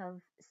ecosystem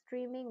have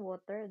streaming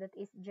water that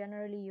is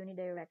generally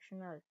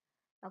unidirectional,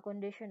 a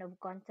condition of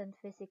constant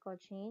physical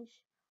change,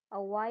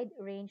 a wide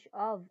range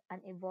of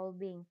and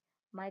evolving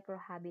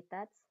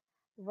microhabitats,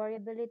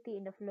 variability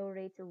in the flow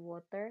rates of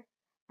water,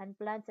 and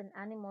plants and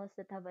animals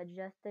that have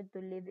adjusted to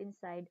live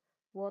inside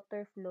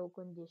water flow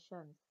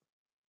conditions.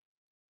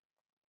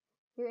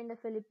 Here in the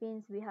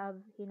Philippines, we have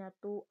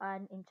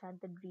Hinatuan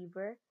Enchanted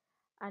River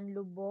and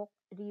Lubok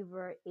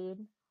River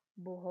in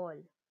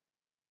Bohol.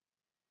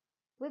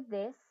 With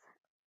this,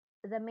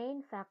 the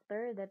main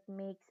factor that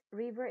makes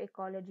river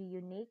ecology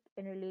unique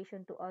in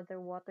relation to other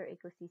water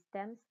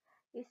ecosystems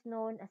is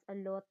known as a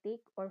lotic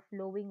or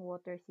flowing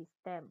water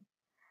system.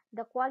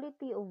 The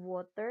quality of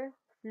water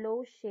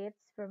flow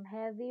shifts from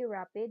heavy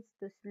rapids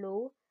to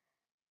slow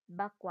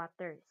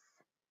backwaters.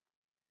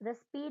 The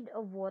speed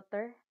of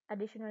water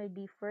additionally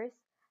differs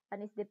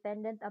and is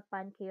dependent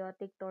upon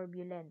chaotic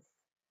turbulence.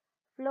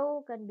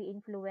 Flow can be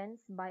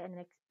influenced by an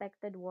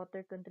unexpected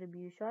water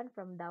contribution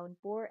from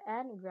downpour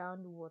and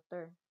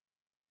groundwater.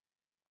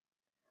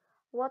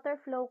 Water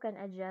flow can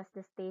adjust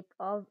the state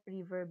of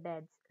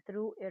riverbeds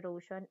through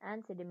erosion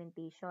and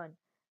sedimentation,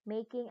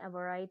 making a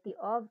variety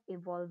of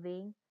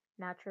evolving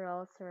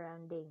natural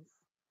surroundings.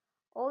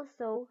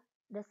 Also,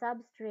 the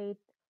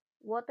substrate,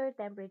 water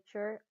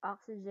temperature,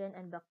 oxygen,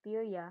 and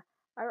bacteria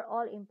are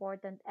all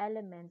important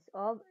elements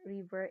of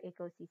river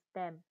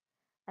ecosystem.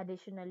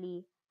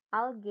 Additionally,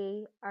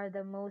 Algae are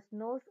the most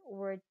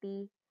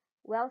noteworthy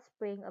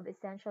wellspring of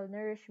essential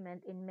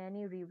nourishment in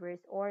many rivers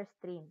or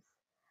streams.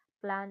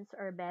 Plants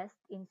are best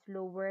in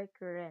slower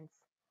currents.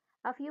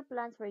 A few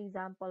plants, for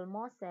example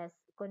mosses,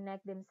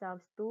 connect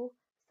themselves to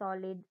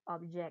solid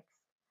objects.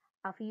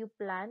 A few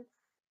plants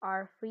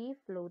are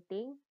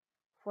free-floating,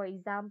 for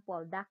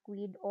example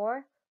duckweed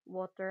or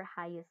water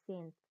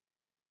hyacinth.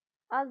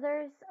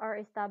 Others are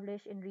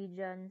established in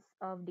regions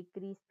of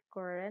decreased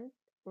current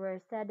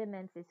where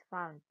sediments is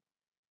found.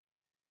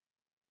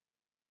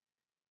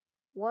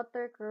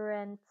 Water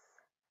currents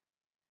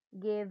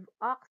give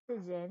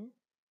oxygen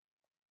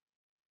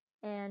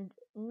and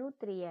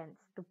nutrients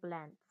to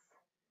plants.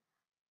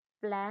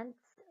 Plants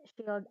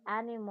shield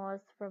animals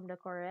from the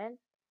current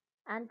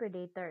and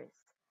predators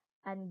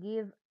and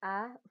give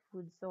a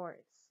food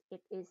source.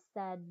 It is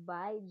said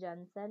by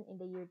Johnson in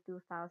the year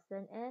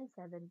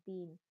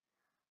 2017.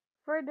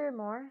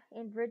 Furthermore,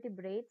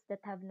 invertebrates that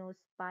have no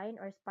spine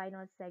or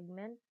spinal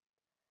segment,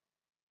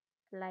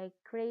 like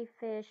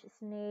crayfish,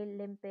 snail,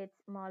 limpets,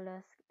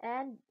 mollusks,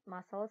 and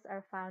mussels,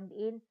 are found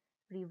in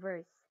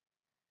rivers.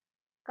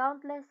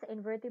 Countless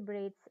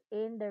invertebrates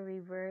in the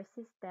river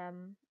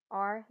system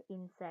are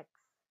insects.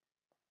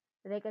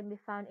 They can be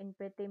found in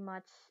pretty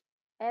much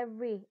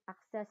every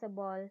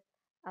accessible,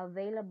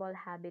 available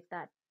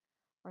habitat,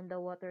 on the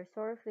water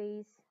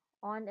surface,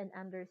 on and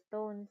under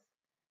stones,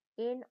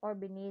 in or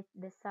beneath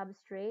the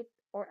substrate,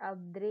 or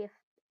adrift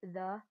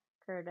the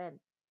current.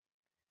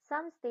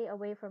 Some stay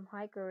away from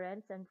high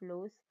currents and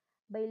flows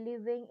by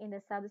living in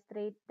the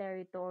substrate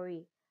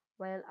territory,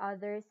 while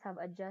others have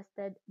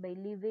adjusted by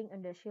living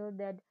on the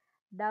shielded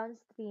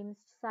downstream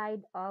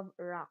side of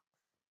rocks.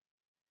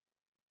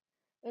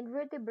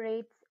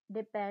 Invertebrates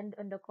depend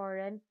on the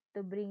current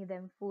to bring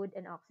them food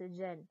and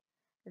oxygen.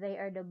 They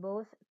are the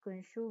both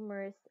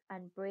consumers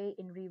and prey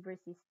in river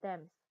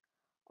systems.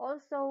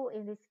 Also,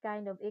 in this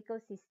kind of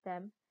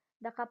ecosystem,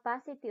 the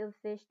capacity of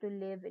fish to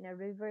live in a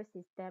river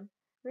system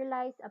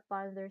relies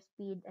upon their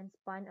speed and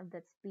span of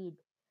that speed.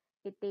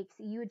 It takes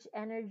huge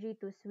energy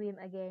to swim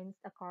against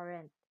a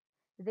current.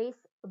 This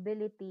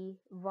ability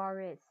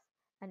varies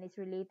and is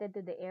related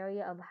to the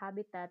area of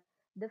habitat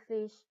the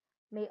fish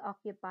may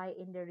occupy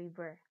in the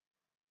river.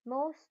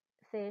 Most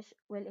fish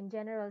will in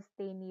general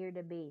stay near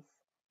the base,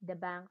 the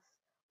banks,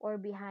 or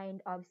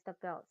behind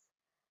obstacles,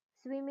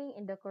 swimming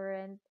in the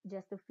current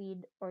just to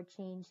feed or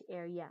change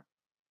area.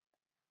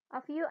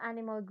 A few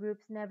animal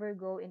groups never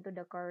go into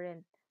the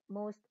current.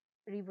 Most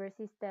river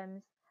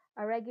systems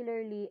are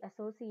regularly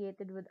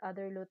associated with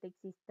other lotic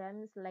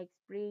systems like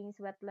springs,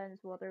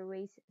 wetlands,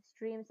 waterways,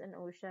 streams, and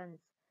oceans,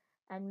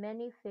 and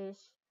many fish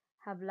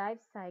have life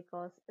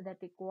cycles that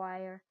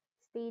require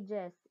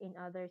stages in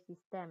other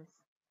systems.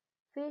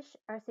 Fish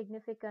are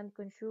significant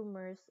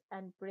consumers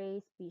and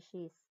prey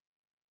species.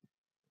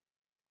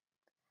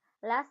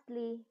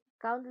 Lastly,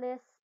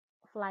 countless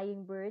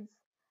flying birds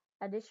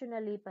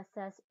additionally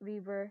possess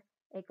river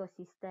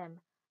ecosystem.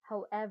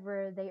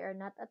 However, they are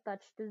not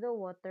attached to the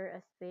water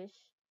as fish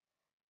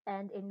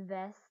and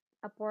invest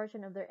a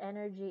portion of their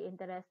energy in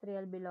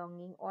terrestrial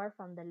belonging or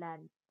from the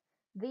land.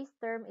 This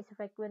term is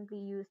frequently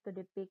used to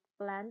depict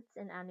plants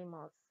and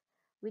animals,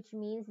 which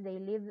means they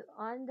live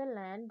on the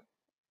land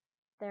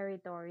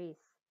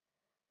territories.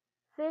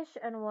 Fish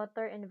and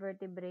water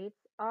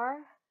invertebrates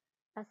are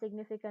a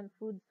significant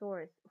food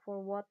source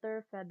for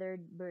water-feathered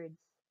birds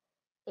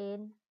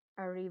in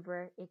a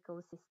river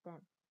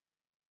ecosystem.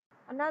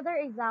 Another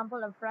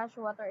example of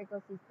freshwater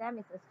ecosystem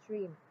is a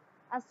stream.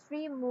 A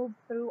stream moves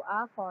through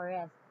a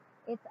forest.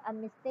 Its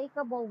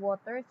unmistakable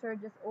water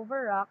surges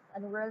over rocks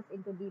and whirls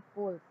into deep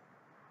pools.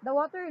 The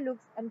water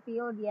looks and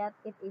feels, yet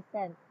it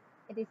isn't.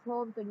 It is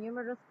home to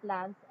numerous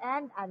plants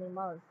and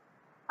animals.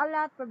 A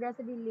lot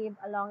progressively live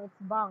along its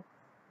banks.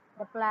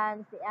 The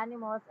plants, the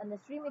animals, and the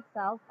stream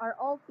itself are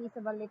all piece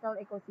of a little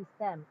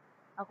ecosystem,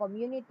 a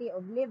community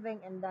of living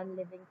and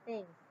non-living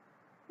things.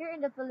 Here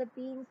in the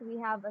Philippines, we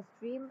have a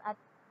stream at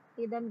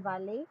Hidden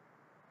Valley.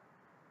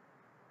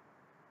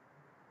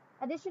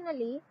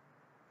 Additionally,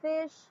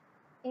 fish,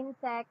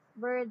 insects,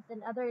 birds,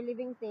 and other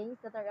living things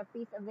that are a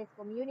piece of this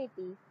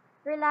community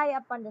rely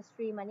upon the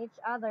stream and each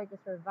other to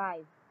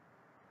survive.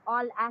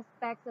 All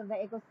aspects of the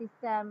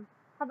ecosystem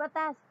have a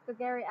task to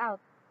carry out.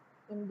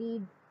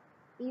 Indeed,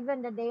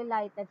 even the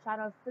daylight that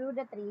channels through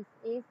the trees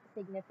is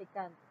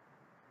significant.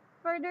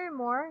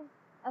 Furthermore,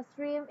 a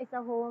stream is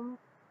a home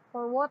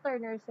for water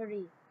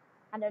nursery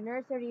and a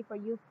nursery for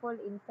youthful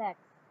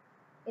insects.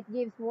 It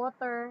gives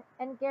water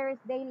and carries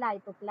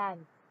daylight to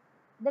plants.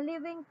 The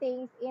living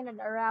things in and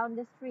around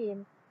the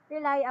stream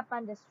rely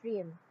upon the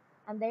stream,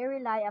 and they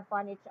rely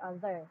upon each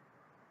other.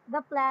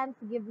 The plants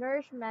give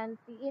nourishment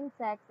to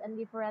insects and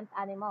different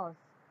animals.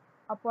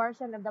 A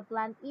portion of the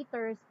plant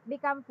eaters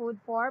become food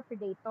for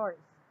predators.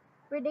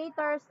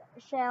 Predators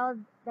shield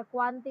the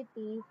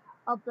quantity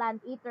of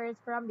plant eaters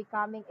from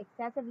becoming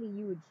excessively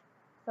huge,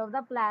 so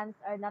the plants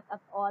are not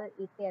at all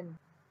eaten.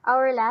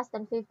 Our last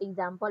and fifth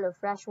example of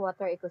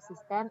freshwater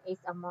ecosystem is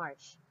a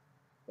marsh.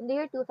 In the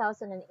year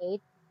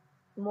 2008,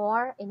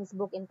 Moore, in his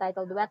book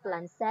entitled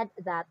Wetlands, said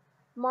that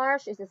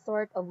Marsh is a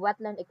sort of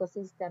wetland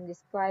ecosystem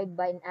described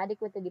by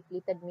inadequately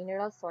depleted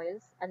mineral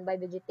soils and by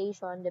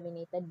vegetation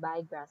dominated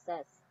by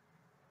grasses.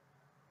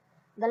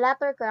 The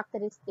latter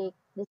characteristic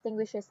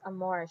distinguishes a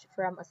marsh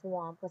from a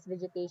swamp whose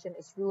vegetation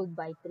is ruled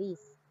by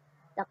trees.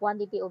 The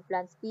quantity of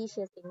plant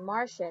species in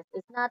marshes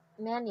is not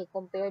many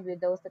compared with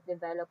those that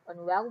develop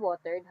on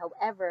well-watered,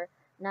 however,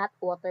 not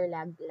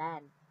waterlogged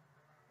land.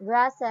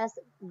 Grasses,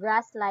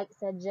 grass-like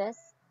sedges,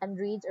 and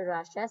reeds or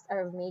rushes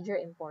are of major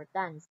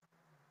importance.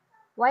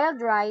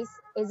 Wild rice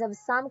is of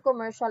some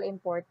commercial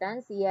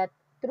importance, yet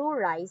true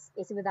rice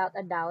is without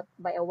a doubt,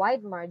 by a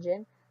wide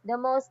margin, the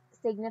most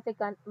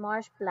significant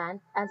marsh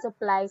plant and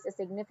supplies a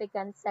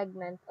significant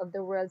segment of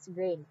the world's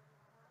grain.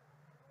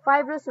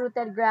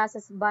 Fibrous-rooted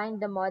grasses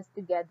bind the muds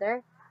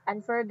together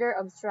and further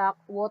obstruct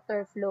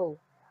water flow,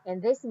 in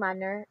this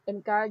manner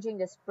encouraging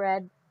the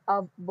spread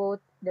of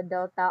both the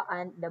delta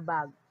and the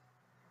bog.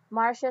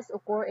 Marshes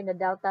occur in the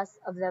deltas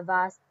of the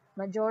vast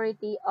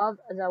majority of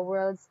the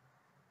world's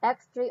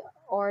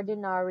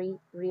extraordinary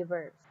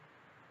rivers.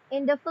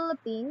 In the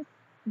Philippines,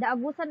 the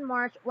Agusan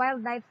Marsh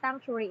Wildlife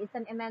Sanctuary is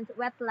an immense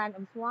wetland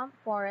of swamp,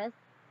 forest,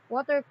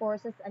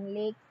 watercourses, and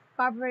lakes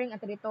covering a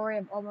territory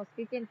of almost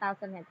 15,000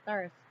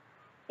 hectares.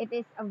 It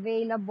is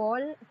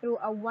available through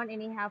a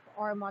 1.5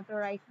 hour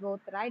motorized boat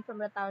ride from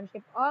the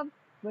township of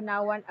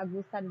Bunawan,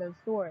 Agusan del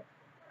Sur.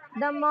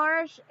 The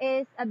marsh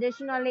is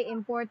additionally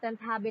important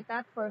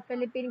habitat for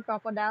Philippine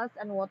crocodiles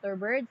and water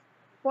birds.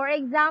 For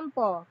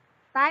example,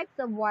 types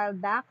of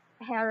wild ducks,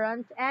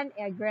 herons, and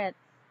egrets.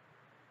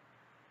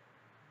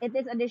 It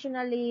is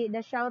additionally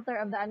the shelter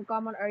of the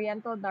uncommon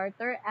oriental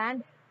darter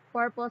and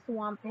purple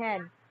swamp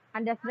hen,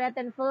 and the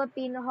threatened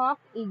Philippine hawk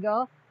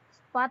eagle,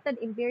 spotted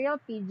imperial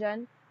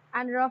pigeon,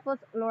 and Rufous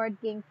lord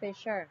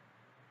kingfisher.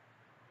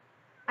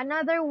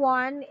 Another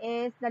one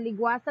is the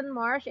Liguasan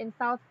Marsh in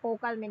South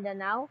Focal,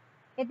 Mindanao.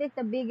 It is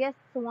the biggest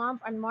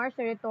swamp and marsh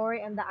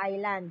territory on the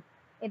island.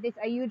 It is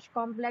a huge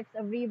complex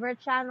of river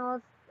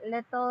channels,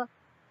 little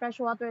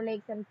freshwater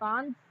lakes and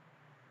ponds,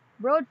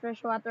 broad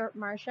freshwater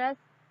marshes,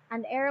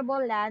 and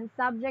arable land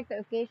subject to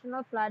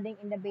occasional flooding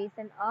in the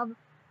basin of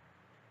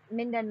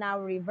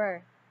Mindanao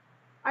River.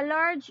 A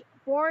large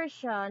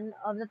portion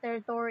of the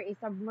territory is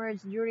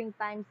submerged during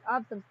times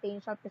of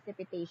substantial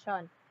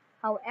precipitation.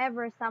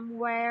 However,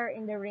 somewhere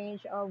in the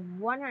range of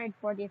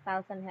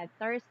 140,000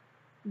 hectares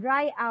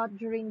dry out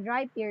during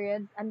dry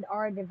periods and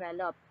are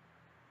developed.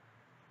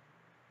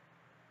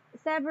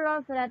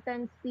 Several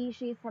threatened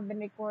species have been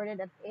recorded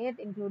at it,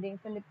 including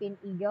Philippine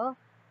eagle.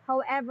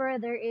 However,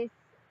 there is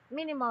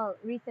minimal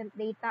recent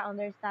data on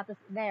their status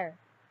there.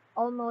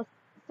 Almost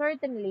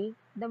certainly,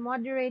 the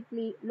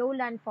moderately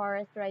lowland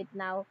forest right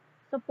now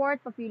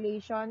support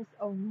populations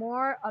of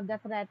more of the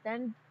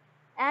threatened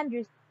and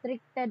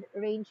restricted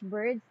range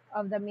birds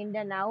of the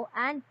Mindanao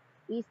and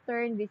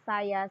eastern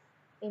Visayas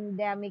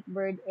endemic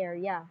bird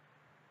area.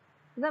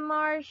 The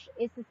marsh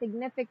is a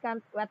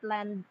significant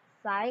wetland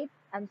site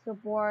and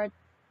supports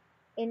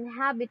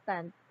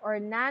inhabitant or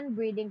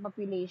non-breeding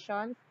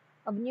populations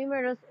of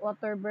numerous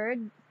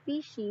waterbird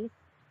species,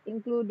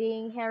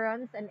 including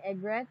herons and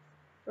egrets,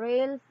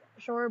 rails,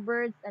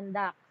 shorebirds, and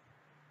ducks.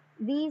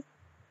 These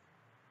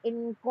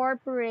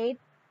incorporate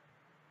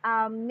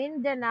a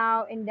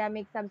Mindanao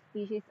endemic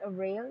subspecies of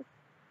rails,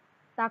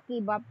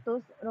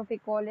 Tachybaptus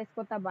ruficollis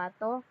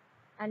cotabato,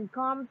 and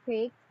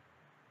comfake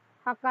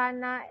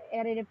Hakana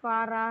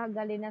eridifera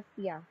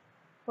gallinaceae,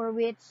 for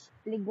which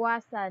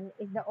Liguasan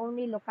is the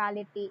only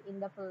locality in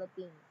the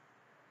Philippines.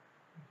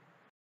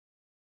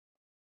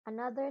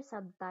 Another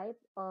subtype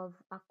of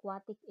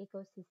aquatic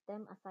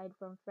ecosystem aside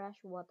from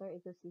freshwater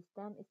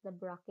ecosystem is the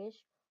brackish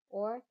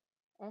or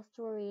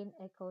estuarine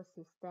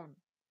ecosystem.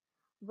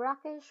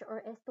 Brackish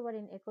or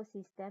estuarine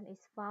ecosystem is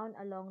found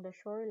along the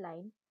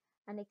shoreline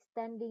and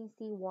extending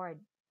seaward,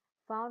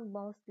 found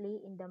mostly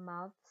in the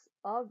mouths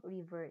of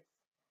rivers,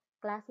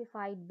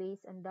 classified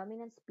based on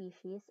dominant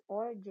species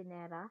or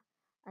genera,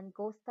 and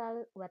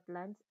coastal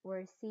wetlands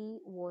where sea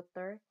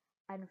water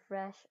and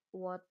fresh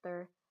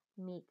water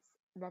mix.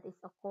 That is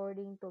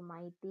according to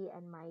Mighty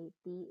and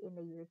Mighty in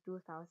the year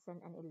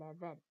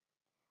 2011.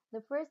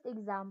 The first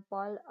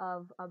example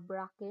of a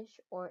brackish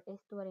or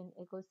estuarine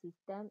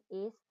ecosystem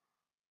is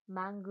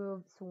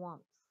mangrove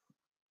swamps.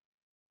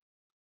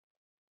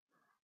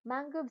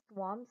 Mangrove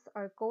swamps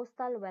are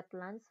coastal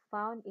wetlands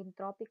found in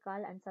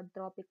tropical and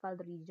subtropical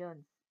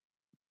regions.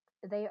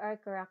 They are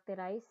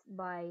characterized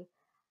by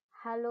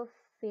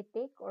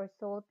halophytic or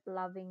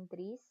salt-loving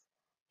trees,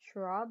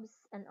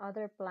 shrubs, and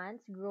other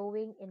plants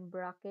growing in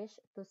brackish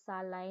to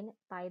saline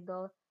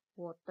tidal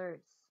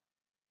waters.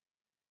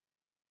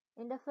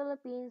 In the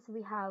Philippines,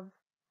 we have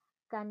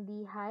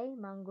Kandihay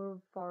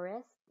Mangrove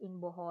Forest in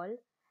Bohol,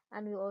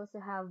 and we also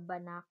have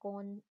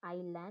Banacon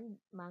Island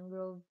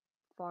Mangrove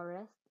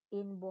Forest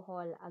in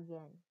Bohol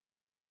again.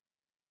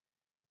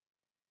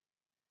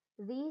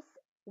 These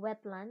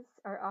wetlands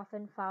are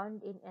often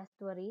found in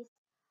estuaries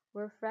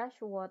where fresh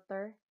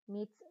water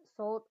meets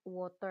salt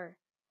water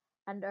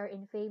and are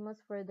infamous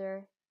for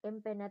their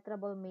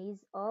impenetrable maze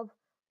of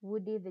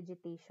woody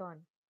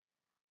vegetation.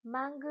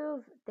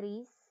 Mangrove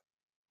trees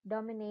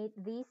dominate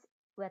this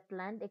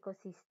wetland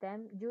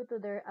ecosystem due to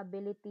their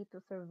ability to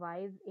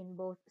survive in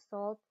both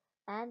salt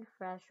and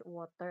fresh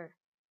water.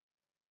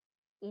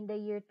 In the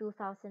year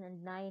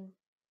 2009,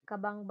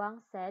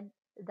 Kabangbang said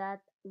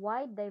that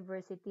wide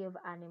diversity of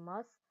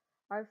animals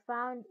are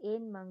found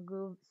in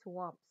mangrove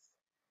swamps.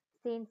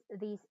 Since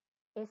these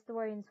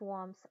estuarine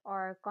swamps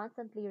are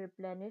constantly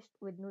replenished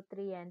with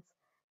nutrients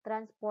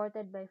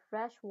transported by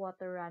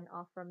freshwater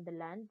runoff from the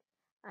land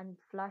and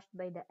flushed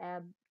by the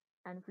ebb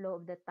and flow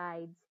of the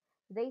tides,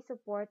 they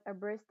support a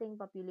bursting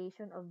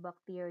population of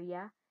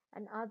bacteria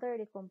and other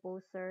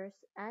decomposers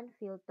and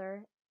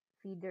filter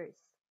feeders.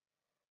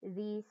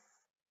 These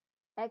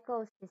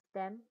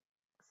ecosystem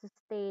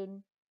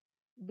sustain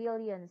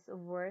billions of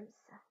worms,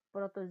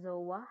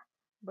 protozoa,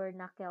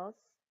 barnacles,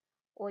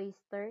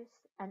 oysters,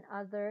 and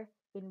other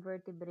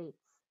invertebrates.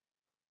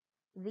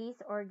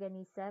 These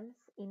organisms,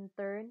 in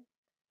turn,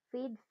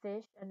 feed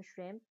fish and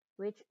shrimp,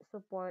 which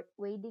support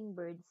wading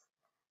birds,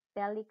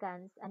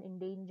 pelicans, and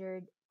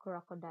endangered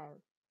crocodile.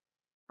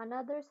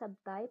 Another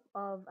subtype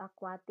of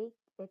aquatic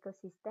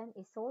ecosystem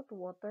is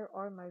saltwater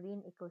or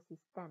marine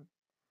ecosystem.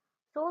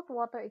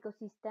 Saltwater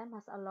ecosystem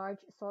has a large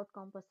salt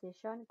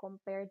composition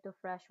compared to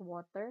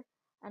freshwater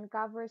and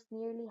covers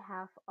nearly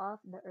half of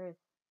the Earth.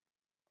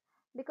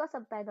 Because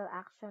of tidal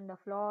action, the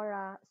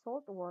flora,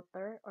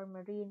 saltwater, or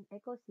marine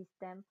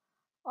ecosystem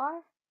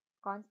are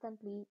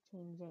constantly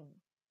changing.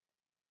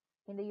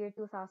 In the year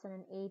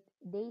 2008,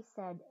 they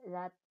said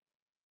that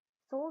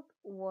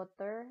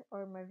saltwater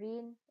or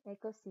marine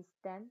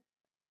ecosystem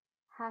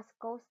has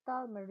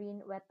coastal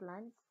marine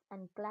wetlands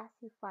and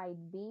classified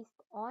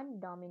based on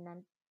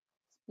dominant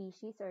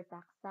species or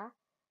taxa,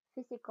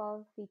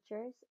 physical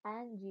features,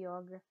 and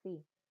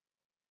geography.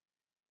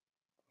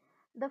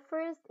 The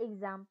first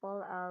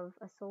example of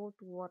a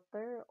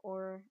saltwater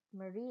or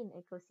marine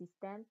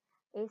ecosystem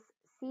is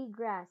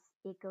seagrass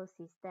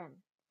ecosystem.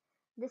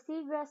 The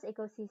seagrass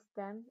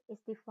ecosystem is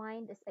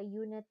defined as a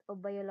unit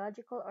of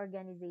biological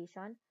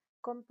organization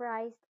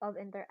comprised of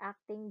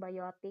interacting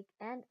biotic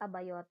and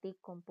abiotic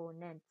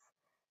components.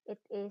 It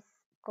is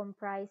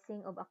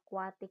comprising of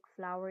aquatic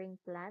flowering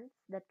plants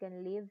that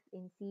can live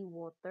in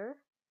seawater.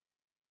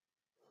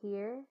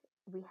 Here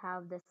we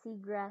have the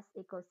seagrass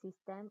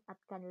ecosystem at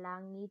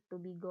Canlangi,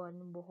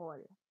 Tubigon, Bohol.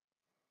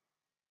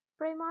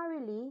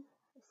 Primarily,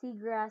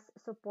 seagrass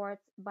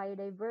supports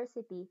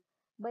biodiversity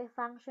by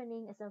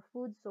functioning as a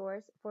food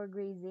source for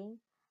grazing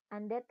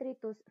and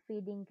detritus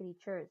feeding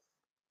creatures.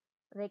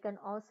 They can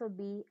also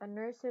be a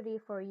nursery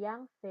for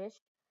young fish,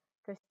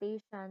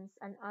 crustaceans,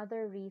 and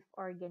other reef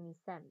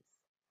organisms.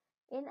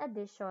 In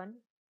addition,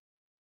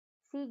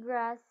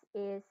 seagrass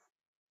is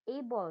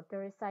able to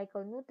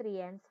recycle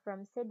nutrients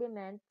from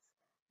sediments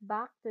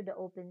back to the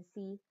open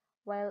sea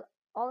while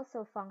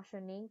also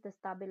functioning to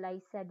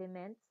stabilize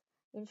sediments,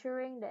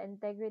 ensuring the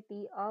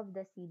integrity of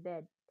the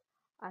seabed.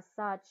 As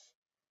such,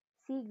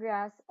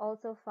 seagrass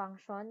also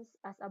functions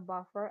as a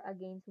buffer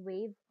against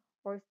wave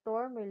or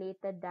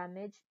storm-related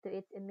damage to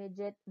its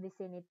immediate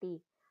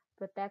vicinity,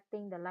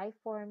 protecting the life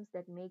forms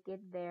that make it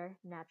their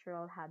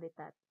natural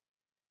habitat.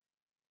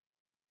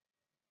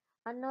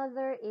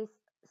 Another is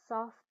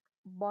soft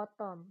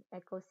bottom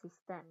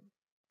ecosystem.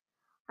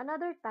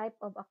 Another type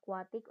of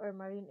aquatic or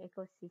marine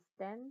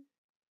ecosystem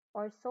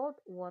or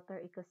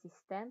saltwater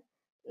ecosystem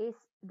is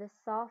the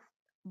soft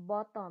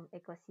bottom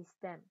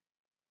ecosystem,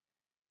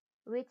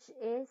 which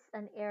is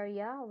an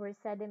area where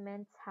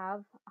sediments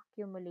have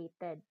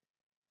accumulated.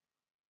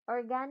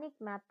 Organic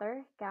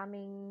matter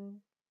coming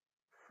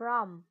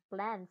from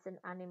plants and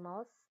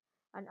animals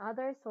and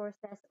other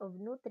sources of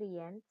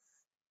nutrients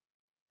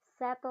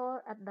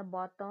settle at the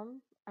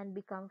bottom and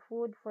become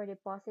food for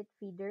deposit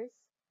feeders,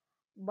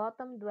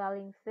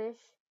 bottom-dwelling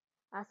fish,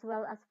 as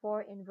well as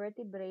for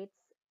invertebrates,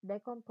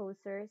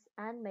 decomposers,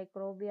 and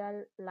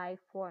microbial life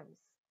forms.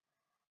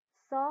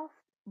 Soft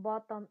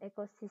bottom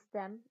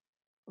ecosystem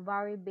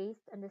vary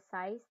based on the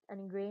size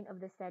and grain of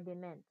the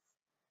sediments.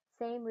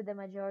 Same with the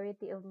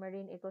majority of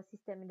marine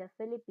ecosystem in the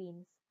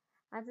Philippines.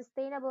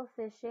 Unsustainable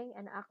fishing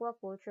and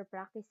aquaculture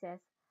practices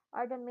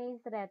are the main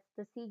threats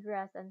to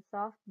seagrass and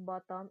soft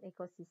bottom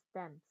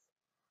ecosystems.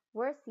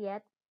 Worse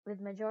yet, with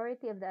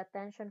majority of the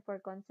attention for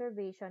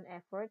conservation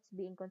efforts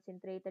being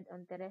concentrated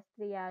on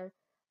terrestrial,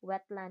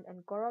 wetland,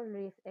 and coral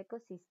reef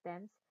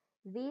ecosystems,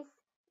 these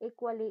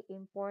equally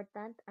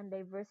important and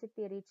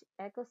diversity-rich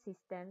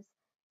ecosystems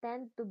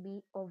tend to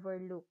be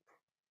overlooked.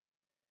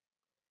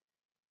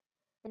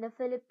 In the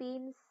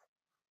Philippines,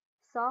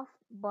 soft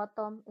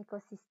bottom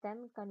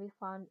ecosystem can be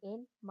found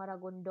in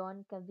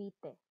Maragondon,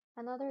 Cavite.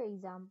 Another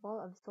example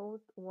of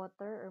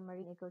saltwater or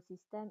marine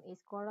ecosystem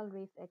is coral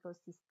reef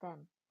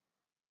ecosystem.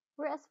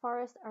 Whereas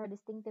forests are a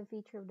distinctive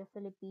feature of the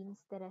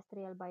Philippines'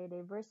 terrestrial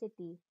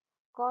biodiversity,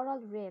 coral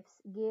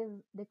reefs give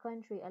the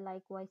country a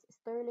likewise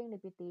sterling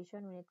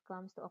reputation when it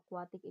comes to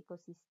aquatic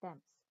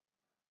ecosystems.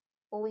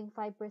 Owing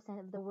 5%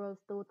 of the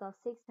world's total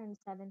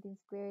 617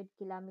 square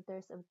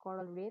kilometers of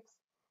coral reefs,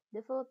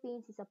 the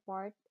Philippines is a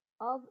part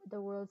of the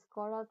world's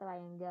Coral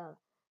Triangle,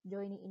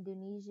 joining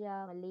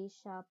Indonesia,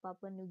 Malaysia,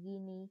 Papua New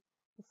Guinea,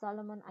 the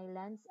Solomon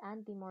Islands,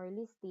 and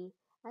Timor-Leste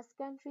as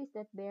countries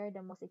that bear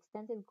the most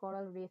extensive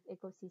coral reef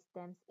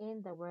ecosystems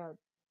in the world.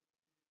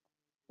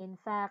 In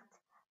fact,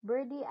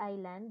 Birdie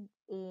Island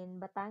in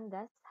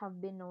Batangas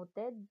have been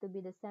noted to be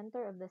the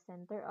center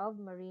of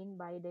marine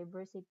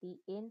biodiversity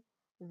in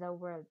the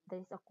world.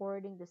 That is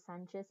according to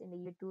Sanchez in the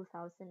year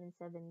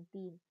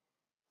 2017.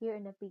 Here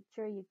in the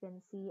picture, you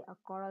can see a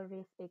coral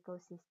reef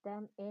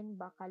ecosystem in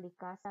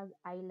Bakalikasag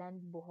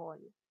Island, Bohol.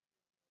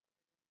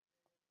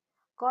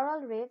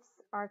 Coral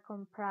reefs are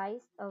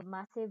comprised of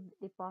massive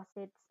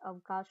deposits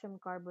of calcium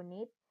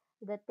carbonate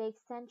that take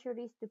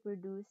centuries to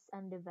produce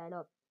and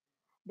develop.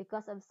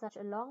 Because of such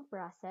a long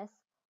process,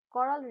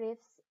 coral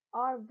reefs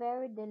are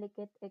very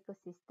delicate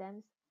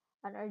ecosystems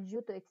and are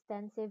due to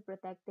extensive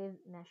protective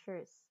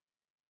measures.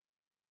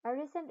 A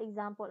recent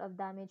example of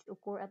damage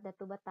occurred at the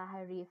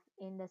Tubataha Reef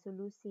in the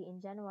Sulu Sea in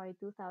January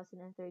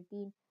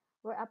 2013,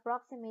 where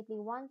approximately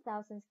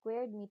 1,000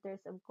 square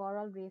meters of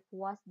coral reef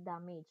was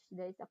damaged.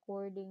 That is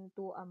according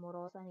to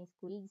Amoroso and his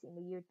colleagues in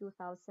the year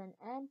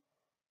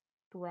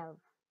 2012.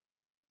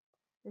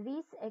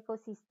 These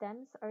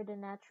ecosystems are the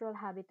natural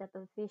habitat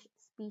of fish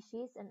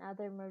species and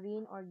other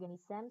marine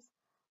organisms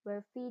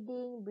where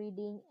feeding,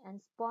 breeding,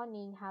 and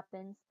spawning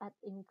happens at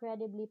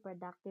incredibly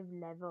productive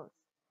levels.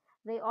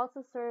 They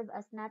also serve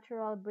as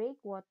natural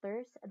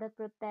breakwaters that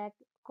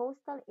protect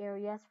coastal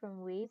areas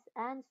from waves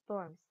and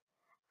storms,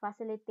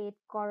 facilitate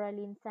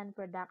coralline sand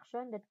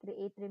production that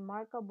create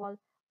remarkable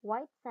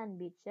white sand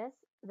beaches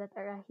that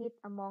are a hit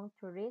among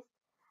tourists,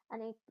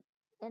 and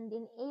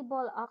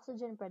enable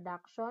oxygen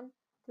production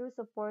through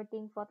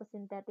supporting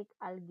photosynthetic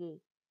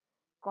algae.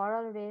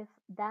 Coral reef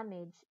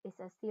damage is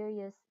a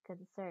serious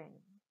concern.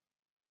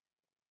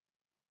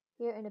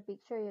 Here in the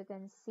picture, you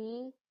can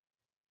see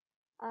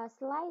a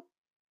slight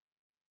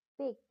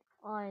pic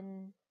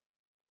on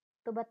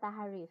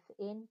Tubataha Reef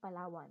in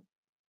Palawan.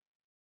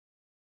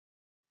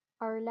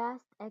 Our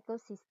last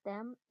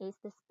ecosystem is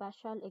the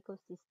special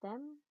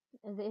ecosystem.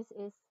 This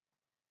is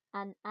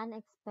an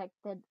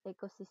unexpected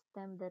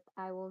ecosystem that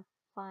I will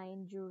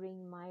find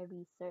during my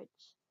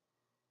research.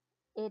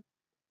 It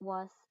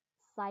was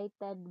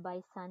cited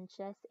by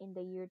Sanchez in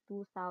the year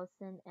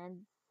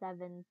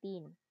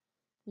 2017.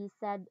 He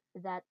said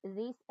that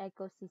this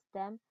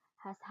ecosystem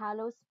has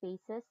hollow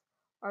spaces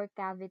or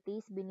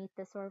cavities beneath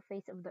the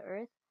surface of the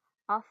earth,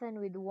 often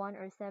with one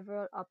or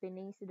several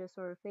openings to the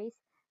surface,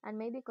 and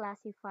may be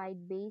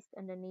classified based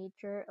on the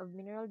nature of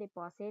mineral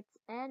deposits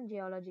and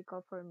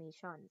geological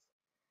formations.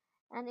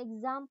 An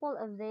example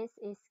of this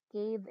is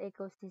cave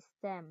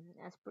ecosystem.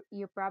 As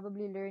you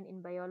probably learned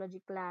in biology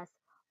class,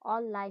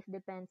 all life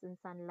depends on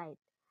sunlight,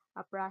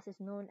 a process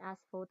known as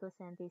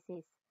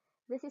photosynthesis.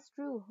 This is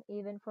true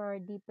even for our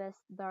deepest,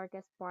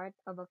 darkest part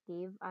of a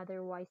cave,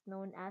 otherwise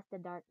known as the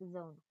dark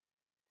zone.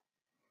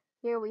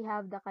 Here we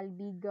have the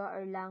Calbiga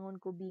or Langon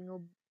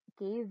Cubingo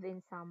cave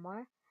in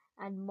Samar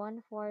and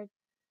Monfort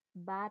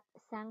Bat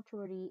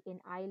Sanctuary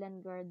in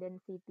island garden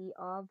city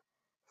of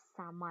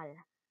Samal.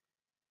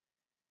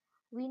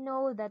 We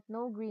know that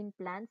no green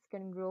plants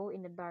can grow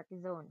in the dark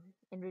zone.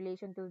 In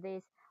relation to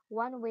this,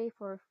 one way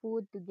for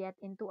food to get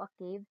into a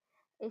cave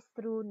is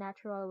through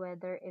natural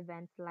weather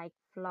events like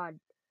flood.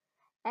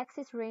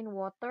 Excess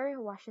rainwater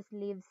washes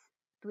leaves,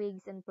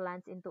 twigs, and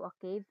plants into a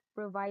cave,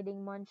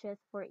 providing munches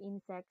for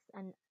insects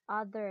and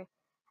other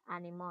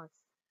animals.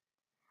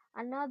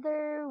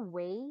 Another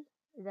way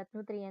that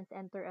nutrients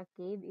enter a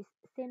cave is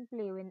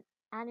simply when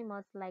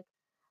animals like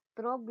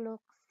troglodyte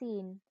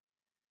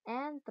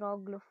and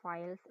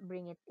troglophiles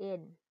bring it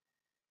in.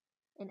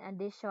 In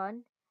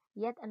addition,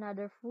 yet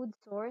another food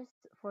source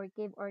for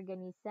cave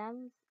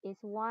organisms is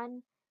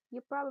one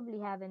you probably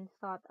haven't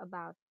thought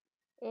about,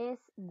 is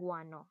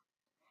guano.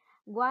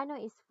 Guano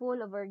is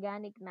full of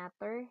organic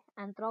matter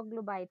and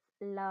troglobites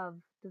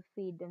love to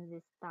feed on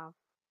this stuff.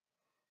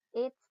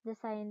 It's the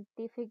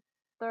scientific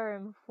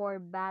term for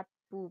bat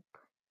poop.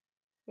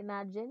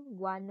 Imagine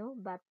guano,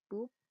 bat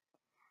poop.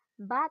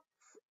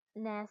 Bats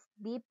nest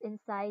deep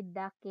inside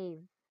the cave,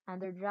 and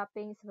their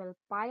droppings will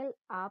pile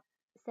up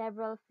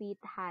several feet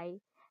high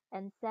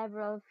and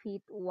several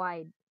feet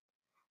wide.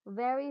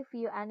 Very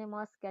few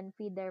animals can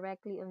feed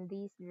directly on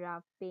these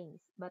droppings,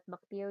 but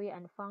bacteria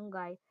and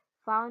fungi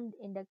found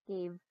in the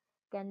cave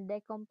can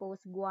decompose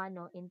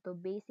guano into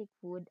basic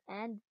food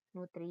and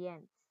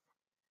nutrients.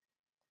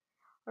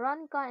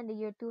 Ronca in the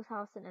year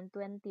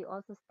 2020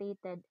 also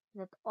stated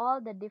that all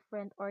the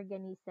different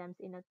organisms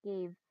in a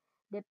cave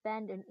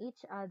depend on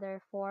each other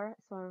for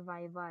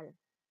survival.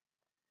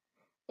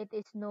 It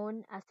is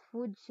known as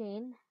food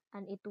chain,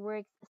 and it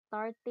works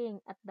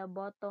starting at the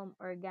bottom.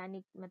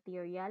 Organic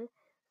material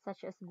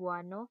such as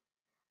guano,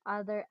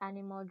 other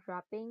animal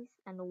droppings,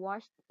 and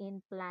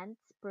washed-in plants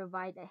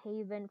provide a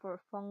haven for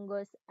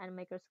fungus and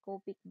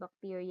microscopic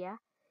bacteria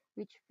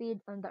which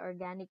feed on the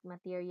organic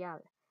material,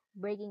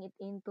 breaking it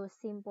into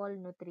simple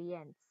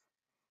nutrients.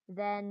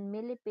 Then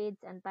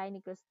millipedes and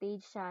tiny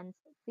crustaceans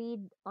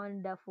feed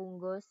on the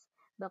fungus,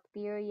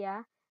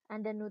 bacteria,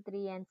 and the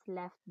nutrients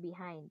left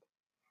behind.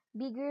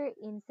 Bigger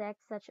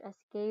insects such as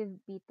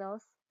cave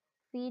beetles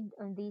feed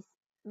on these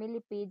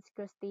millipedes,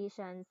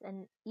 crustaceans,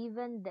 and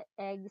even the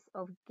eggs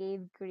of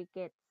cave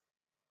crickets.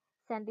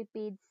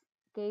 Centipedes,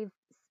 cave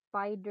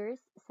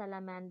spiders,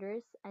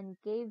 salamanders, and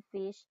cave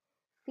fish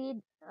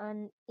feed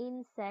on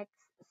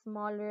insects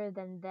smaller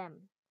than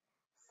them.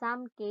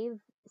 Some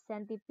cave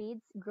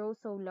centipedes grow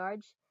so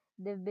large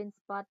they've been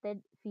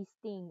spotted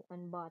feasting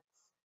on bots.